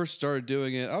when I first started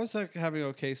doing it, I was like having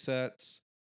okay sets.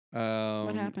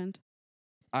 What happened?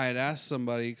 I had asked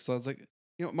somebody because I was like,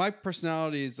 my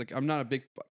personality is like, I'm not a big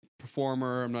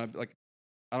performer. I'm not like,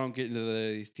 I don't get into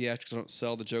the theatrics. I don't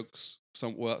sell the jokes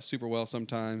super well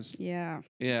sometimes. Yeah.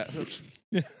 Yeah.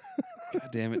 God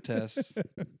damn it, Tess.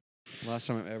 Last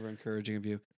time I'm ever encouraging of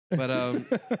you. But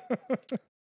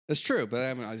it's true, but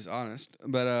I was honest.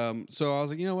 But so I was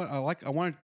like, you know what? I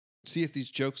want to see if these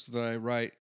jokes that I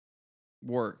write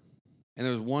work. And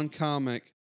there was one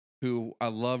comic who I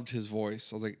loved his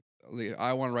voice. I was like,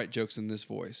 I want to write jokes in this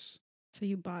voice. So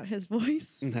you bought his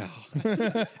voice? No.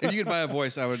 If you could buy a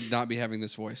voice, I would not be having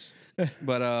this voice.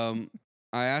 But I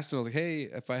asked him, I was like, hey,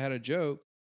 if I had a joke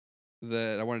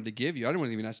that I wanted to give you, I didn't want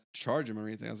to even ask to charge him or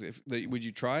anything. I was like, would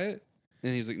you try it?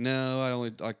 And he was like, no, I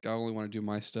only want to do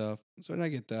my stuff. So I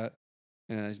get that.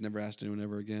 and I never asked anyone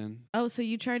ever again. Oh, so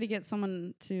you tried to get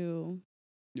someone to.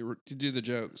 To do the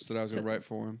jokes that I was going to write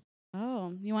for him.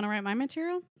 Oh, you want to write my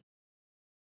material?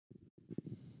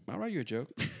 I'll write you a joke.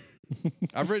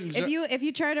 I've written. If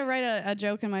you try to write a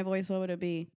joke in my voice, what would it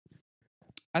be?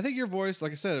 I think your voice,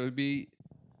 like I said, it would be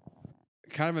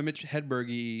kind of a Mitch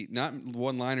Hedberg-y, not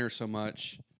one-liner so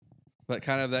much, but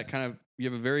kind of that kind of. You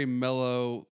have a very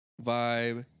mellow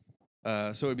vibe,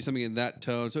 so it would be something in that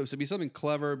tone. So it would be something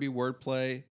clever, it'd be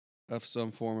wordplay of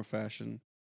some form or fashion.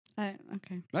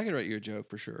 Okay. I could write you a joke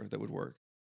for sure that would work.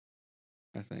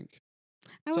 I think.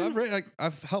 I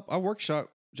So I workshop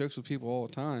jokes with people all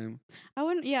the time. I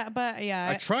wouldn't. Yeah, but yeah.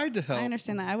 I tried to help. I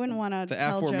understand that. I wouldn't want to The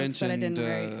tell jokes that I aforementioned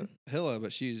didn't write. Hilla,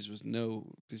 but she just was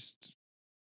just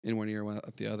in one ear, one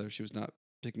out the other. She was not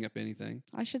picking up anything.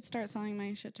 I should start selling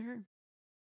my shit to her.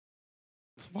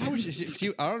 Why would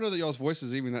she? I don't know that y'all's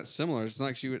voices even that similar. It's not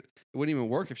like it wouldn't even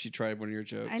work if she tried one of your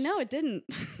jokes. I know it didn't.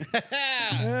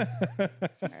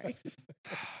 Sorry.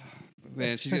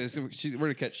 Man, we're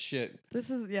gonna catch shit.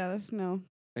 This no.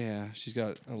 Yeah, she's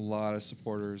got a lot of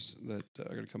supporters that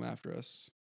are gonna come after us.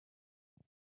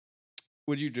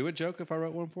 Would you do a joke if I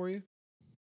wrote one for you?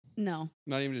 No.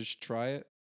 Not even just try it?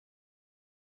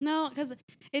 No, because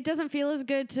it doesn't feel as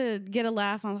good to get a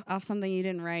laugh off something you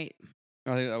didn't write.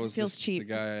 I think that was feels cheap. The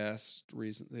guy I asked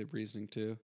reasoning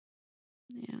to.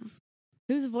 Yeah.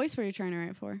 Whose voice were you trying to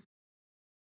write for?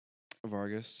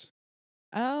 Vargas.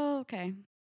 Oh, okay.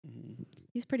 Mm-hmm.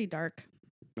 He's pretty dark.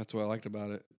 That's what I liked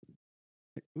about it.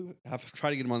 I've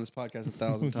tried to get him on this podcast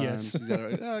 1,000 times. Yes. He's got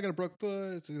I got a broke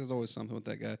foot. There's always something with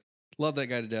that guy. Love that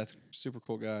guy to death. Super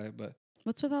cool guy. But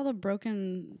what's with all the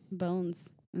broken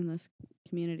bones in this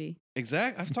community?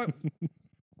 Exact. Was I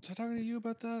talking to you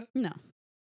about that? No.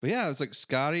 But yeah, it's like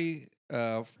Scotty,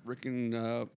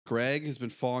 freaking Greg has been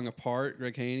falling apart.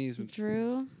 Greg Haney has been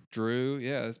Drew.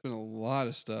 Yeah, it's been a lot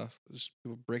of stuff. There's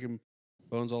people breaking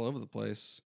bones all over the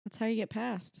place. That's how you get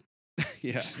past.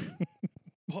 Yeah.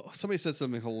 Well, somebody said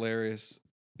something hilarious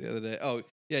the other day. Oh,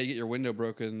 yeah, you get your window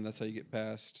broken. That's how you get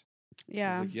past.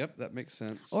 Yeah. I was like, yep, that makes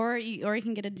sense. Or you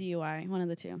can get a DUI. One of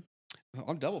the two.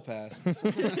 I'm double passed.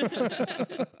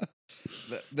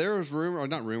 There was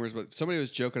not rumors, but somebody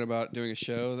was joking about doing a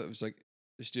show that was like,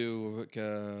 just do like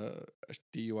a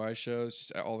DUI show. It's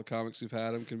just all the comics who've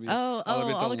had them can be. All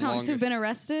the comics who've been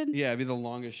arrested? Yeah, it'd be the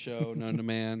longest show known to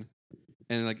man.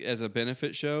 And like as a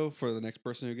benefit show for the next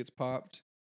person who gets popped.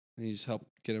 And you just help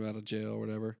get him out of jail or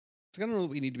whatever. It's I don't know that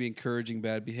we need to be encouraging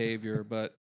bad behavior,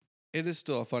 but it is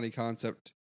still a funny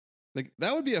concept. Like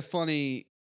that would be a funny,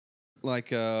 like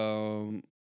Rideshare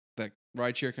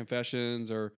Confessions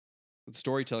or the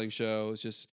storytelling show. It's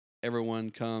just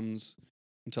everyone comes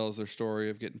and tells their story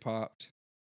of getting popped.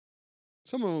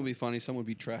 Some of them would be funny, some would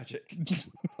be tragic.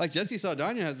 Like Jesse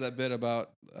Saldana has that bit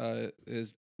about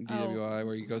his DWI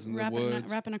where he goes in the woods.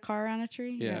 Wrapping a car around a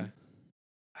tree? Yeah.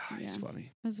 He's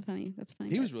funny. That's funny.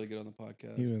 He was really good on the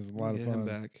podcast. He was a lot of fun. Him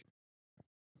back.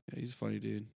 Yeah, he's a funny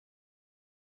dude.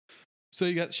 So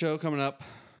you got the show coming up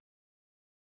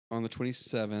on the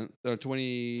 27th or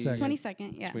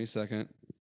 22nd, yeah. 22nd.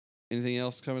 Anything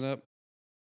else coming up?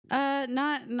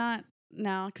 Not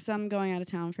now, because I'm going out of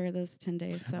town for those 10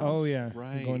 days. So. Oh yeah,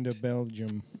 right. You're going to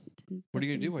Belgium. What are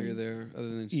you gonna do while you're there, other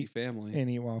than see family and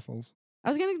eat waffles? I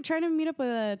was gonna try to meet up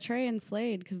with Trey and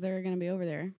Slade because they're gonna be over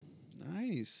there.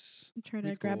 Nice. Try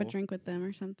to grab a drink with them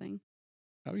or something.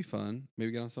 That'd be fun.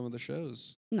 Maybe get on some of the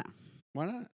shows. No. Why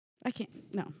not? I can't.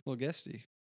 No. A little guesty.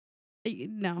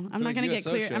 No, I'm not gonna get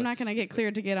cleared. I'm not gonna get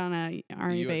cleared to get on a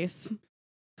army base.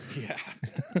 Yeah.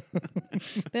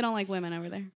 They don't like women over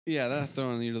there. Yeah, that's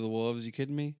throwing you to the wolves. You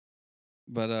kidding me?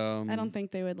 But I don't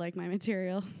think they would like my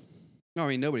material. No, I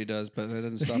mean nobody does, but that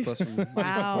doesn't stop us from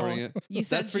supporting it. You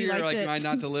said that's for your my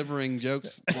not delivering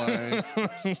jokes line.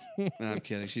 No, I'm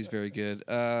kidding. She's very good.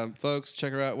 Folks,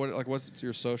 check her out. What's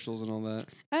your socials and all that?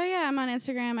 Oh yeah, I'm on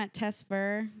Instagram at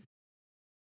Tessver.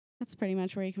 That's pretty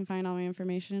much where you can find all my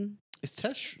information. Is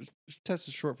Tess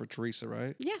is short for Teresa,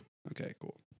 right? Yeah. Okay,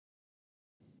 cool.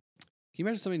 Can you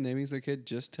imagine somebody naming their kid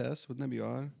just Tess? Wouldn't that be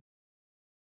odd?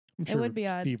 It would be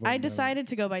odd. I decided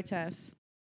to go by Tess.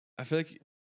 I feel like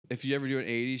if you ever do an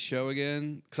 80s show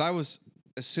again, because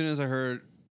as soon as I heard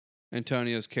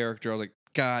Antonio's character, I was like,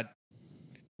 God,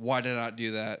 why did I not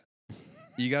do that?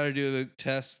 You got to do the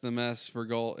Tess the mess for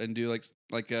Gold and do like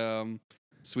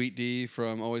Sweet D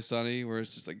from Always Sunny, where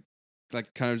it's just like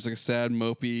kind of just like a sad,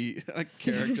 mopey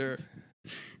character.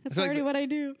 That's already what I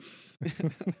do.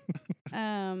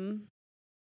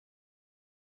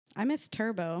 I miss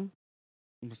Turbo.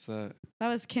 What's that? That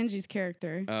was Kenji's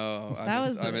character. Oh, that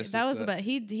was the best.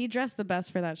 He dressed the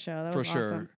best for that show. That was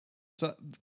awesome. So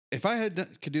if I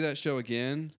could do that show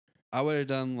again, I would have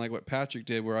done like what Patrick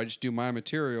did, where I just do my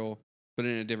material, but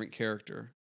in a different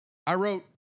character. I wrote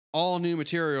all new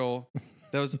material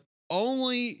that was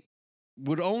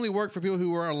would only work for people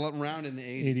who were around in the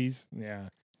 80s. 80s, yeah.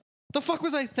 The fuck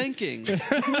was I thinking?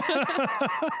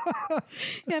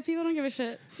 Yeah, people don't give a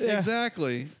shit. Yeah.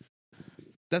 Exactly.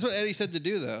 That's what Eddie said to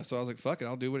do, though. So I was like, "Fuck it,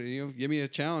 I'll do what give me a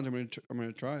challenge. I'm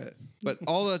gonna try it." But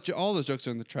all those jokes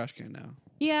are in the trash can now.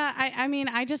 Yeah, I mean,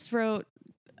 I just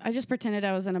pretended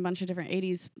I was in a bunch of different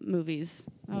 80s movies.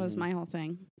 That was my whole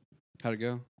thing. How'd it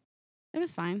go? It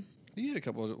was fine. You had a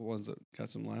couple of ones that got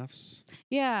some laughs.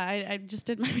 Yeah, I just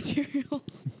did my material.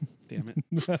 Damn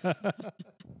it.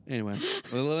 Anyway,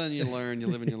 you live and you learn. You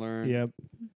live and you learn. Yep.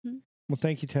 Mm-hmm. Well,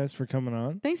 thank you, Tess, for coming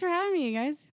on. Thanks for having me, you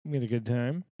guys. We had a good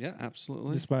time, Yeah,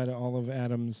 absolutely. despite all of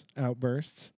Adam's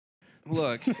outbursts.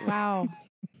 Look, Wow.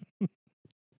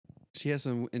 she has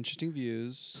some interesting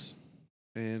views,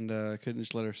 and couldn't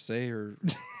just let her say her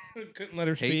Couldn't let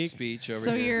her hate speak. speech over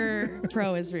So here. you're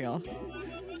pro-Israel.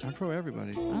 I'm pro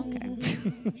everybody. Okay.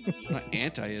 I'm not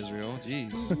anti-Israel.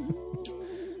 Jeez.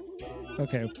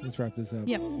 Okay, let's wrap this up.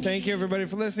 Yep. Thank you, everybody,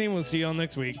 for listening. We'll see you all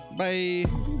next week. Bye.